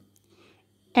tendon,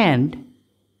 and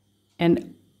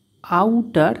an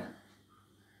outer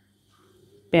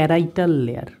parietal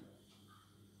layer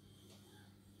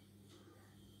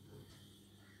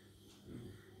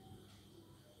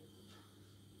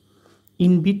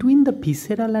in between the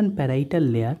visceral and parietal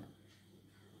layer.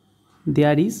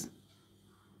 There is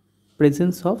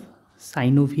presence of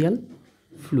synovial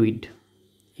fluid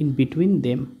in between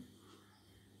them.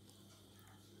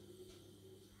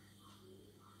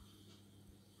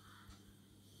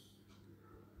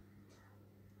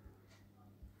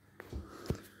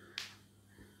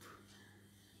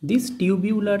 This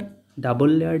tubular double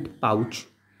layered pouch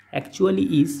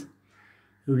actually is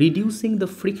reducing the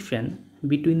friction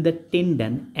between the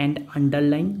tendon and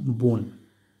underlying bone.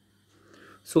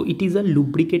 So it is a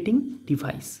lubricating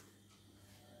device.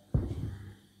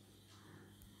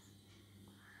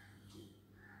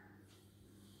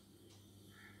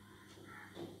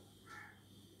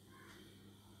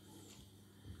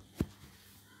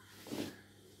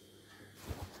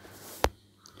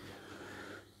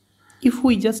 If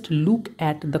we just look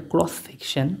at the cross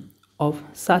section of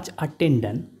such a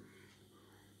tendon,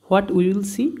 what we will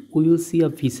see? We will see a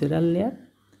visceral layer,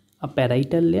 a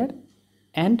parietal layer,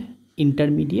 and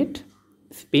intermediate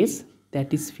space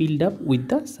that is filled up with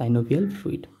the synovial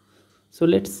fluid. So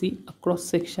let's see a cross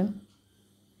section.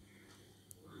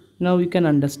 Now you can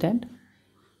understand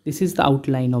this is the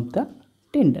outline of the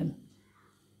tendon.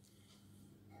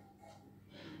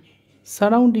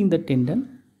 Surrounding the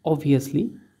tendon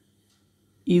obviously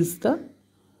is the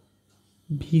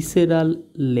visceral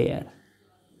layer,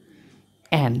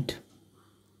 and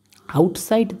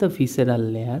outside the visceral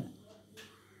layer,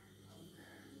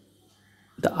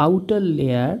 the outer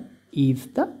layer is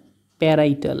the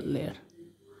parietal layer.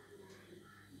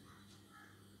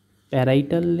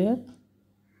 Parietal layer,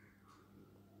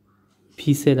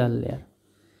 visceral layer.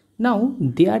 Now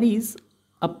there is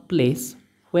a place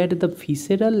where the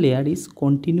visceral layer is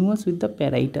continuous with the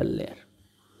parietal layer.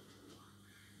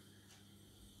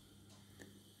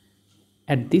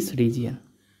 At this region,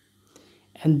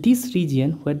 and this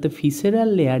region where the visceral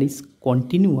layer is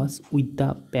continuous with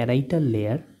the parietal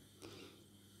layer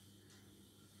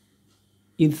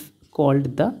is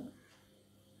called the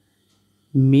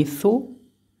mesotendon,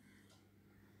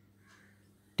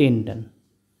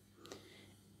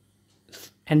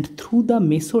 and through the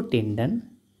mesotendon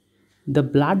the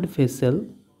blood vessel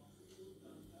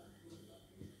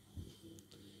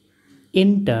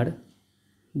enter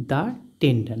the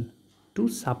tendon to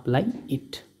supply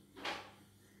it.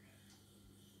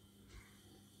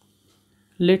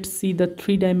 Let's see the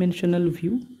three-dimensional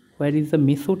view. Where is the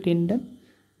mesotendon?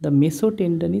 The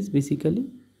mesotendon is basically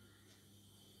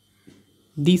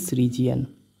this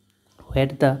region where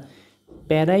the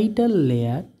parietal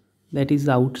layer, that is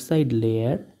the outside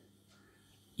layer,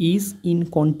 is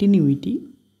in continuity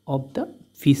of the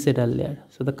visceral layer.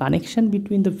 So the connection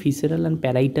between the visceral and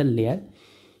parietal layer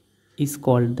is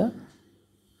called the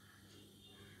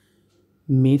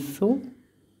mesotendon,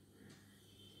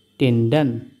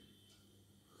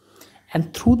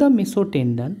 and through the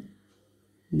mesotendon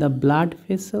the blood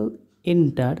vessel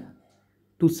enter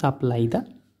to supply the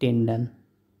tendon.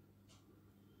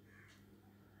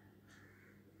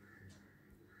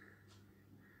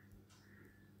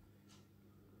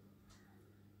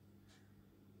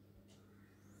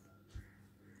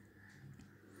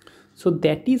 So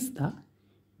that is the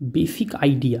basic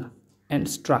idea and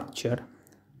structure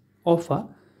of a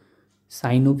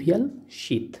synovial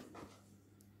sheath.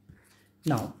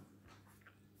 Now,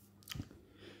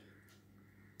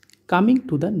 coming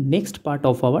to the next part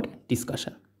of our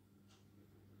discussion.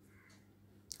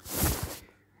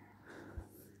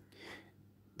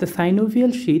 The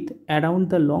synovial sheath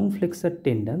around the long flexor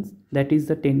tendons, that is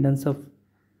the tendons of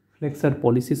flexor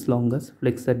pollicis longus,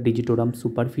 flexor digitorum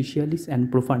superficialis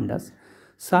and profundus,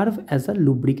 serve as a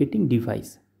lubricating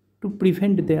device to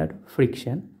prevent their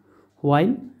friction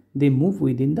while they move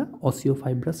within the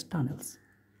osseofibrous tunnels.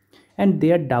 And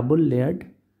they are double layered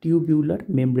tubular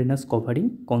membranous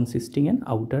covering consisting an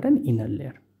outer and inner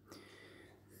layer,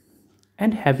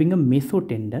 and having a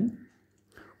mesotendon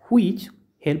which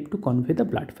help to convey the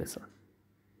blood vessel.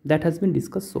 That has been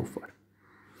discussed so far.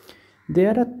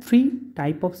 There are three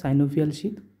types of synovial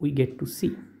sheath we get to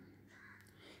see.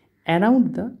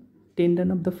 Around the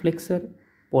tendon of the flexor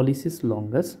pollicis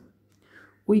longus,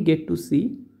 we get to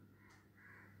see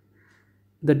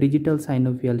the digital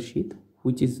synovial sheath,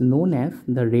 which is known as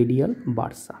the radial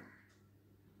bursa.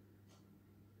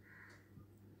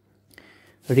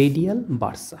 Radial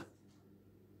bursa.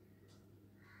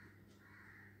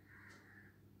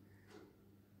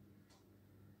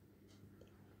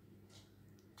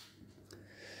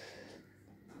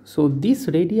 So this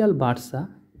radial bursa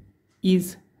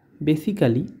is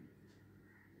basically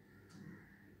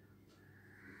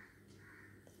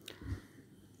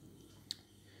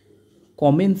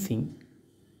commencing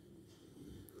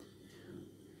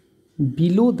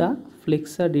below the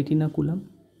flexor retinaculum.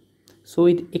 So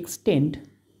it extend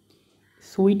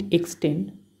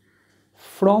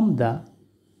from the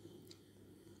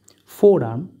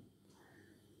forearm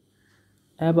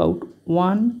about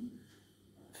 1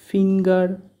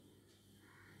 finger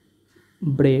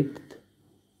breadth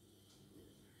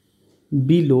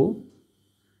below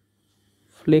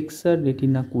flexor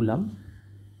retinaculum,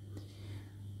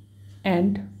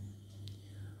 and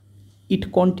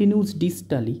it continues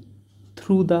distally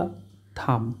through the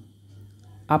thumb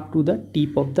up to the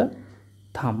tip of the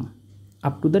thumb,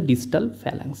 up to the distal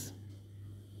phalanx.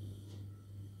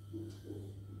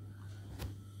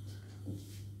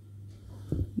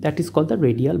 That is called the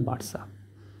radial bursa,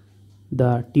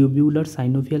 the tubular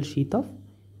synovial sheath of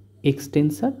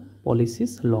extensor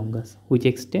pollicis longus, which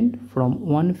extend from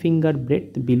 1 finger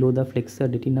breadth below the flexor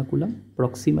retinaculum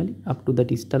proximally up to the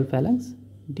distal phalanx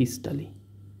distally.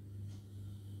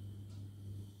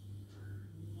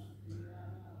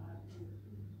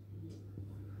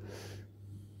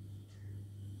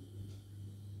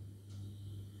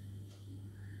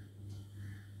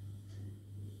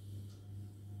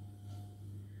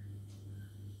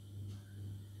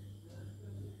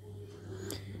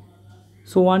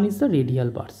 So one is the radial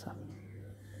bursa.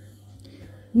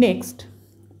 Next,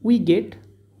 we get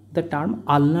the term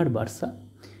ulnar bursa.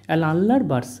 An ulnar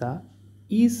bursa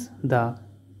is the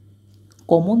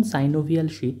common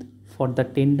synovial sheath for the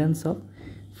tendons of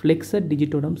flexor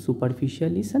digitorum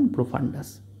superficialis and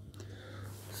profundus.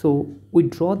 So we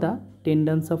draw the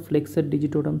tendons of flexor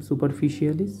digitorum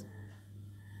superficialis,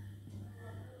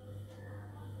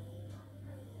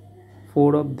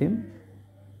 4 of them,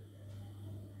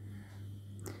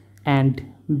 and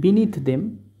beneath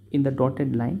them in the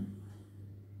dotted line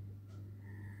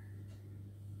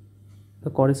the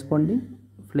corresponding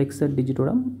flexor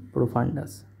digitorum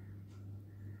profundus.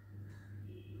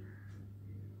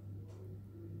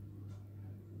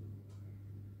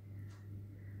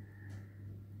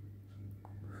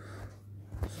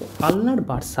 So ulnar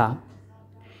bursa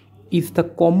is the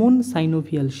common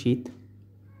synovial sheath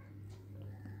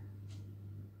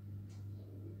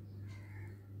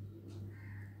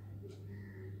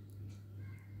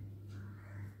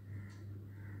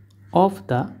of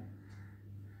the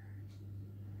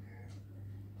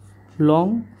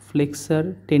long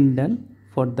flexor tendon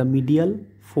for the medial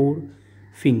 4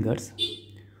 fingers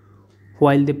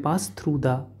while they pass through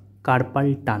the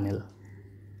carpal tunnel,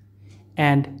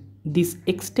 and this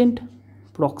extend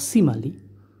proximally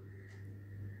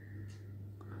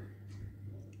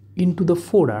into the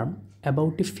forearm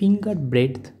about a finger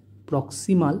breadth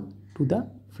proximal to the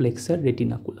flexor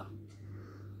retinaculum.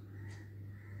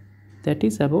 That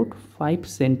is about 5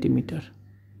 centimeter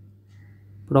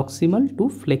proximal to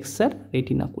flexor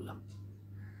retinaculum.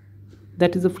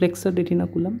 That is the flexor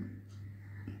retinaculum.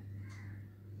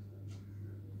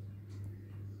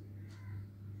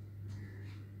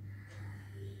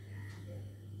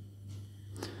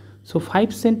 So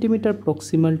 5 centimeter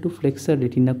proximal to flexor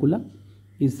retinaculum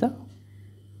is the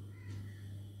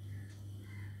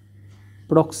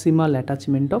proximal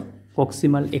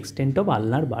extent of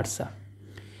ulnar bursa,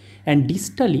 and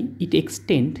distally it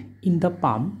extends in the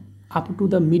palm up to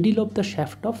the middle of the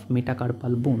shaft of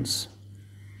metacarpal bones.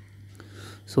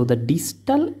 So the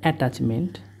distal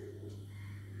attachment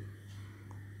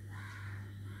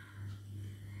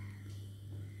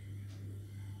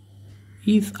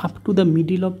is up to the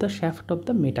middle of the shaft of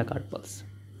the metacarpals.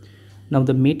 Now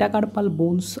the metacarpal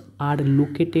bones are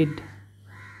located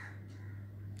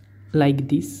like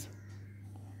this.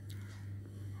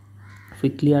 If we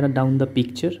clear down the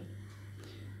picture,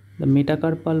 the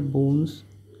metacarpal bones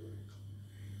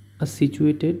are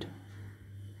situated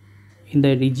in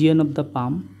the region of the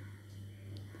palm.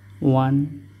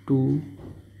 1, 2,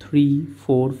 3,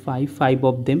 4, 5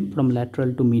 of them from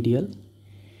lateral to medial.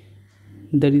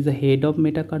 There is a head of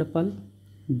metacarpal,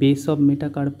 base of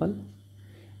metacarpal,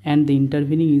 and the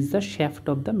intervening is the shaft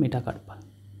of the metacarpal.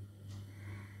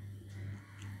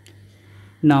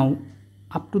 Now,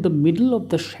 up to the middle of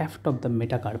the shaft of the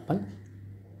metacarpal,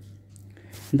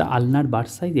 the ulnar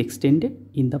bursa is extended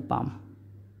in the palm.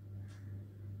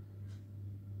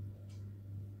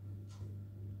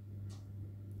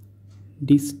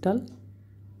 Distal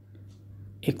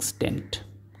extent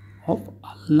of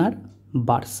ulnar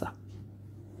bursa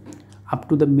up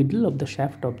to the middle of the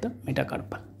shaft of the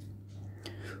metacarpal.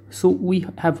 So we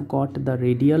have got the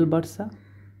radial bursa,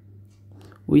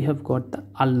 we have got the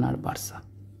ulnar bursa.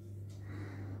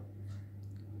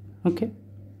 Okay,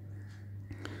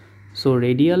 so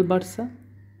radial bursa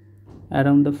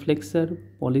around the flexor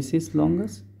pollicis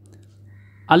longus,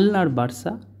 ulnar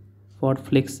bursa for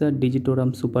flexor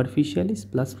digitorum superficialis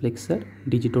plus flexor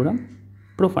digitorum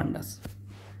profundus.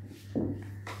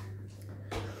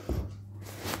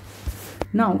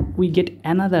 Now we get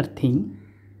another thing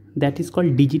that is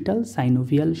called digital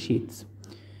synovial sheaths.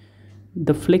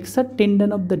 The flexor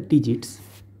tendon of the digits,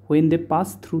 when they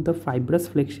pass through the fibrous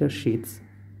flexor sheaths,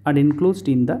 are enclosed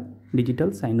in the digital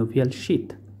synovial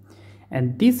sheath,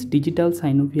 and this digital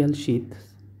synovial sheath,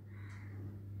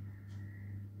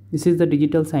 this is the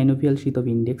digital synovial sheath of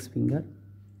index finger.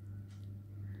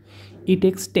 It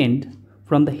extends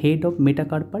from the head of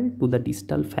metacarpal to the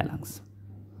distal phalanx.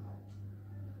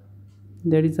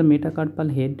 There is a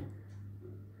metacarpal head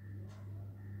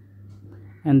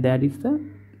and there is the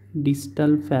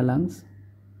distal phalanx,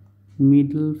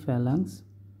 middle phalanx,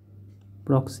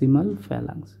 proximal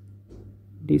phalanx,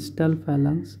 distal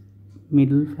phalanx,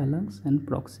 middle phalanx and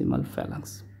proximal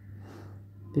phalanx.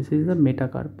 This is the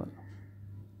metacarpal.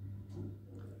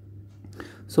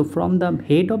 So from the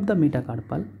head of the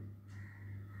metacarpal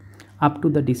up to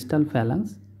the distal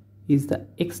phalanx is the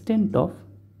extent of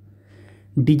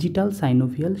digital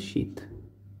synovial sheath.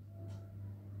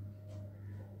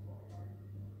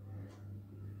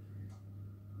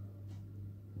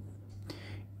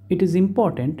 It is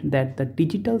important that the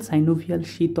digital synovial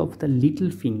sheath of the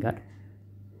little finger,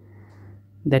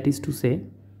 that is to say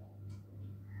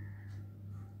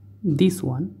this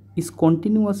one, is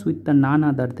continuous with the none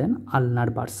other than ulnar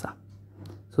bursa.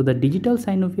 So the digital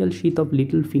synovial sheath of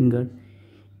little finger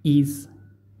is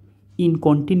in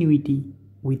continuity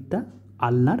with the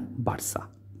ulnar bursa.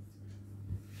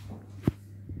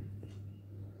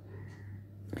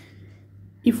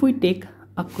 If we take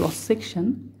a cross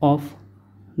section of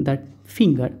that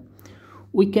finger,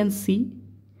 we can see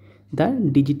the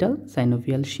digital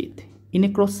synovial sheath. In a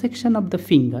cross section of the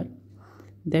finger,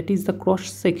 that is the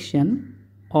cross section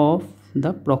of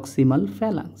the proximal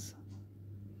phalanx.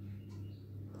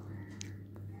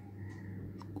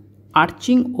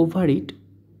 Arching over it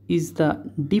is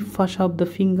the deep fascia of the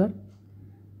finger.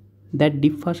 That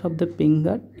deep fascia of the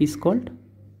finger is called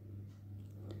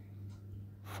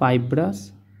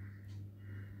fibrous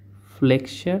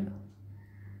flexure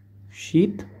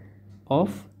sheath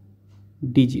of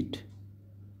digit,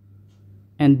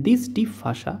 and this deep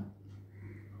fascia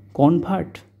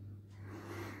convert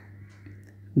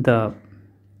the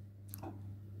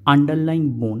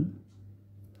underlying bone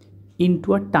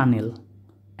into a tunnel,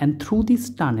 and through this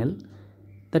tunnel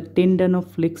the tendon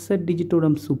of flexor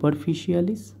digitorum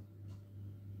superficialis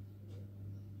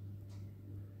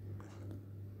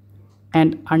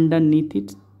and underneath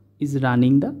it is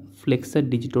running the flexor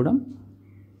digitorum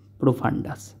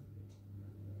profundus.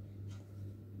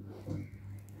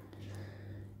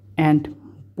 and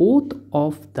both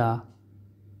of the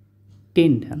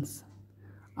tendons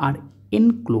are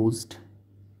enclosed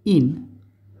in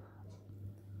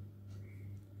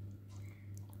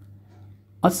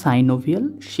a synovial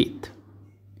sheath.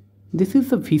 This is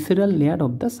the visceral layer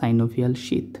of the synovial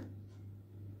sheath.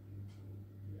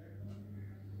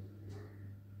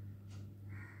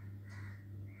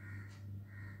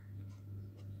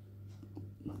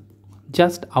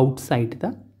 Just outside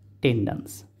the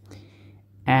tendons,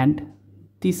 and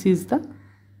this is the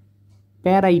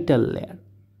parietal layer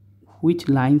which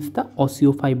lines the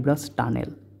osseofibrous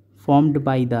tunnel formed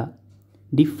by the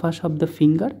deep fascia of the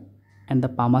finger and the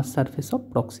palmar surface of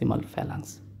proximal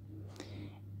phalanx,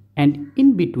 and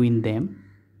in between them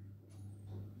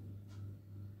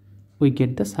we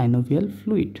get the synovial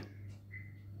fluid.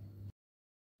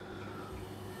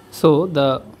 So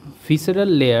the visceral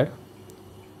layer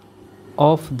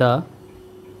of the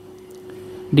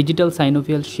digital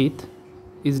synovial sheath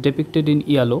is depicted in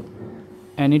yellow,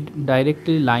 and it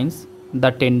directly lines the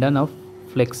tendon of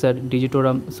flexor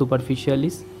digitorum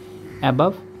superficialis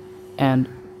above and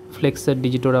flexor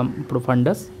digitorum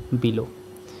profundus below,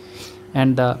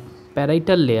 and the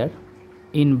parietal layer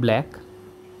in black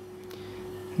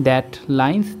that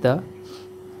lines the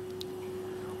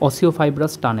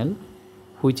osseofibrous tunnel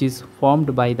which is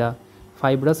formed by the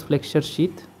fibrous flexor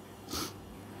sheath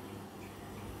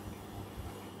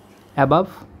above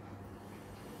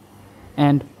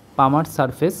and palmar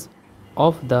surface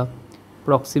of the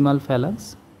proximal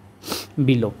phalanx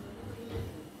below.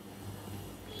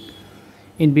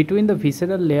 In between the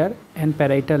visceral layer and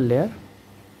parietal layer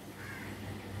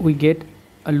we get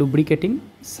a lubricating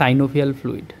synovial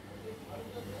fluid.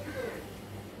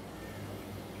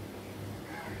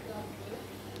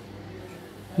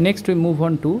 Next we move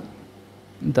on to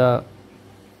the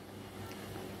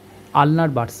ulnar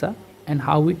bursa and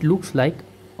how it looks like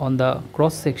on the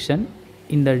cross section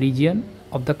in the region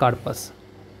of the carpus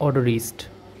or wrist.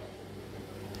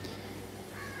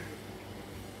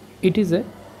 It is a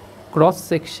cross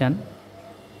section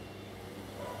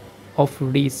of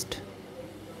wrist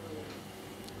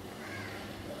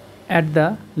at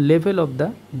the level of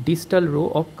the distal row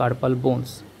of carpal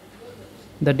bones.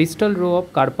 The distal row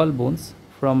of carpal bones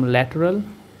from lateral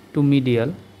to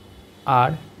medial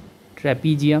are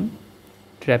trapezium,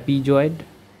 trapezoid,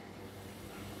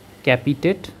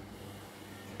 capitate,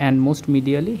 and most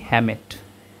medially hamate.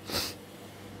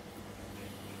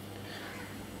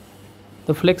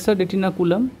 The flexor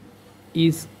retinaculum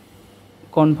is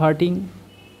converting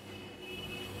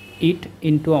it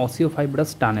into an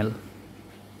osseofibrous tunnel.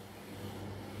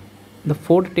 The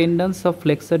four tendons of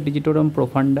flexor digitorum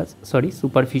profundus,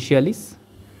 superficialis,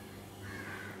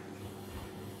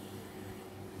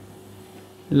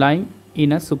 lying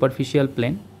in a superficial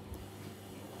plane,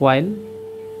 while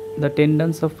the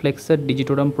tendons of flexor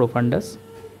digitorum profundus,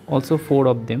 also four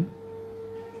of them,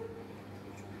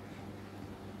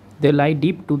 they lie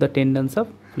deep to the tendons of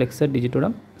flexor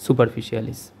digitorum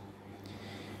superficialis,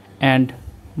 and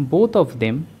both of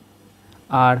them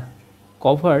are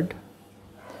covered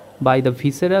by the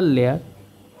visceral layer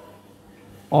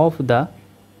of the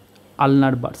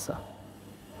ulnar bursa,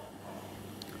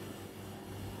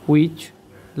 which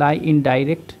lie in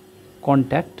direct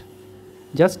contact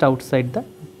just outside the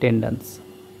tendons,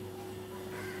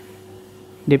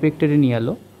 depicted in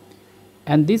yellow,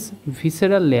 and this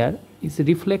visceral layer is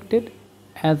reflected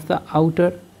as the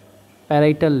outer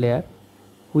parietal layer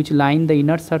which line the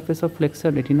inner surface of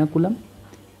flexor retinaculum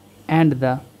and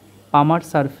the palmar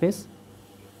surface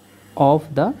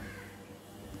of the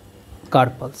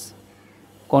carpals,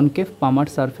 concave palmar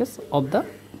surface of the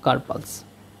carpals.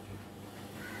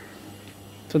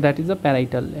 So that is the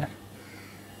parietal layer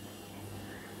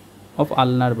of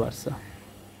ulnar bursa,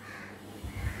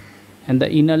 and the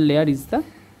inner layer is the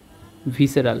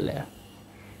visceral layer.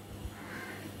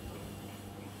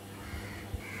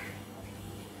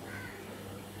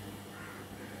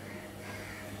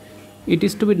 It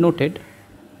is to be noted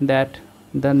that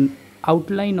the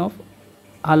outline of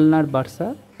ulnar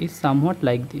bursa is somewhat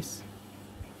like this.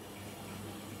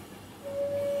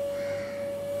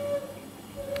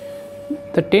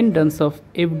 The tendons of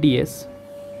FDS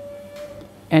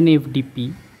and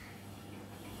FDP,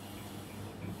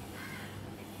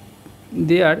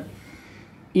 they are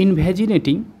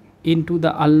invaginating into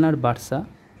the ulnar bursa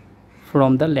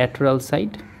from the lateral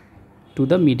side to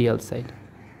the medial side.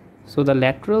 So the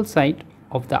lateral side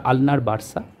of the ulnar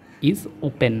bursa is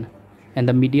open and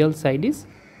the medial side is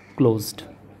closed.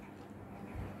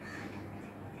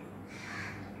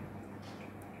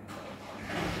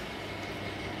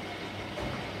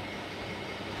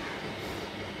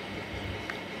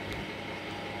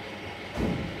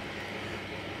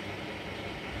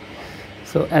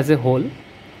 So as a whole,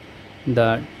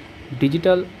 the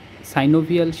digital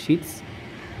synovial sheaths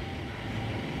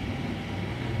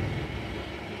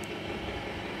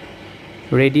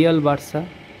radial bursa,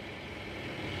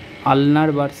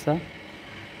 ulnar bursa,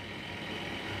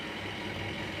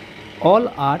 all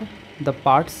are the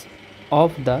parts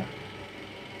of the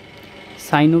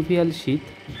synovial sheath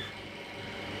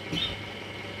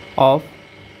of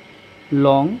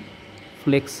long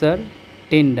flexor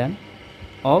tendon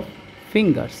of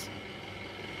fingers.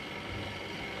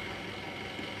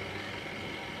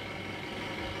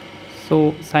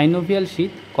 So synovial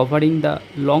sheath covering the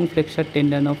long flexor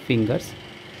tendon of fingers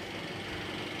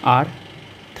are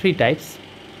three types.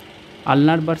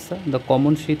 Ulnar bursa, the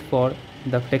common sheath for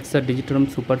the flexor digitorum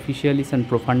superficialis and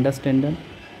profundus tendon.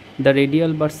 The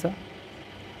radial bursa,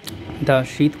 the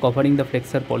sheath covering the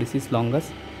flexor pollicis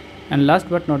longus. And last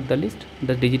but not the least,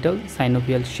 the digital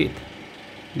synovial sheath.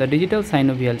 The digital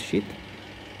synovial sheath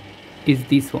is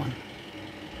this one.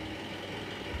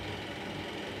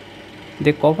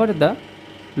 They cover the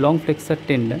long flexor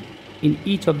tendon in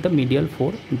each of the medial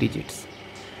 4 digits.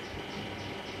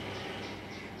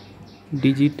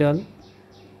 Digital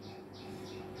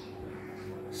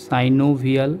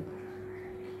synovial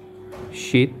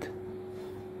sheath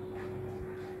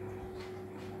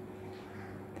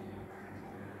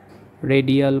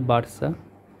radial bursa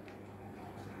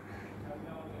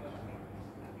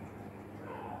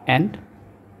and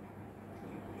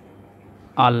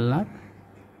ulnar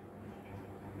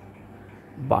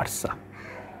bursa.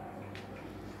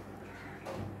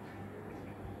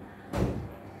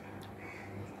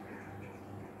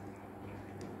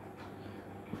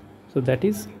 So that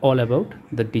is all about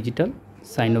the digital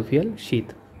synovial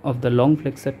sheath of the long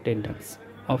flexor tendons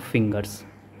of fingers.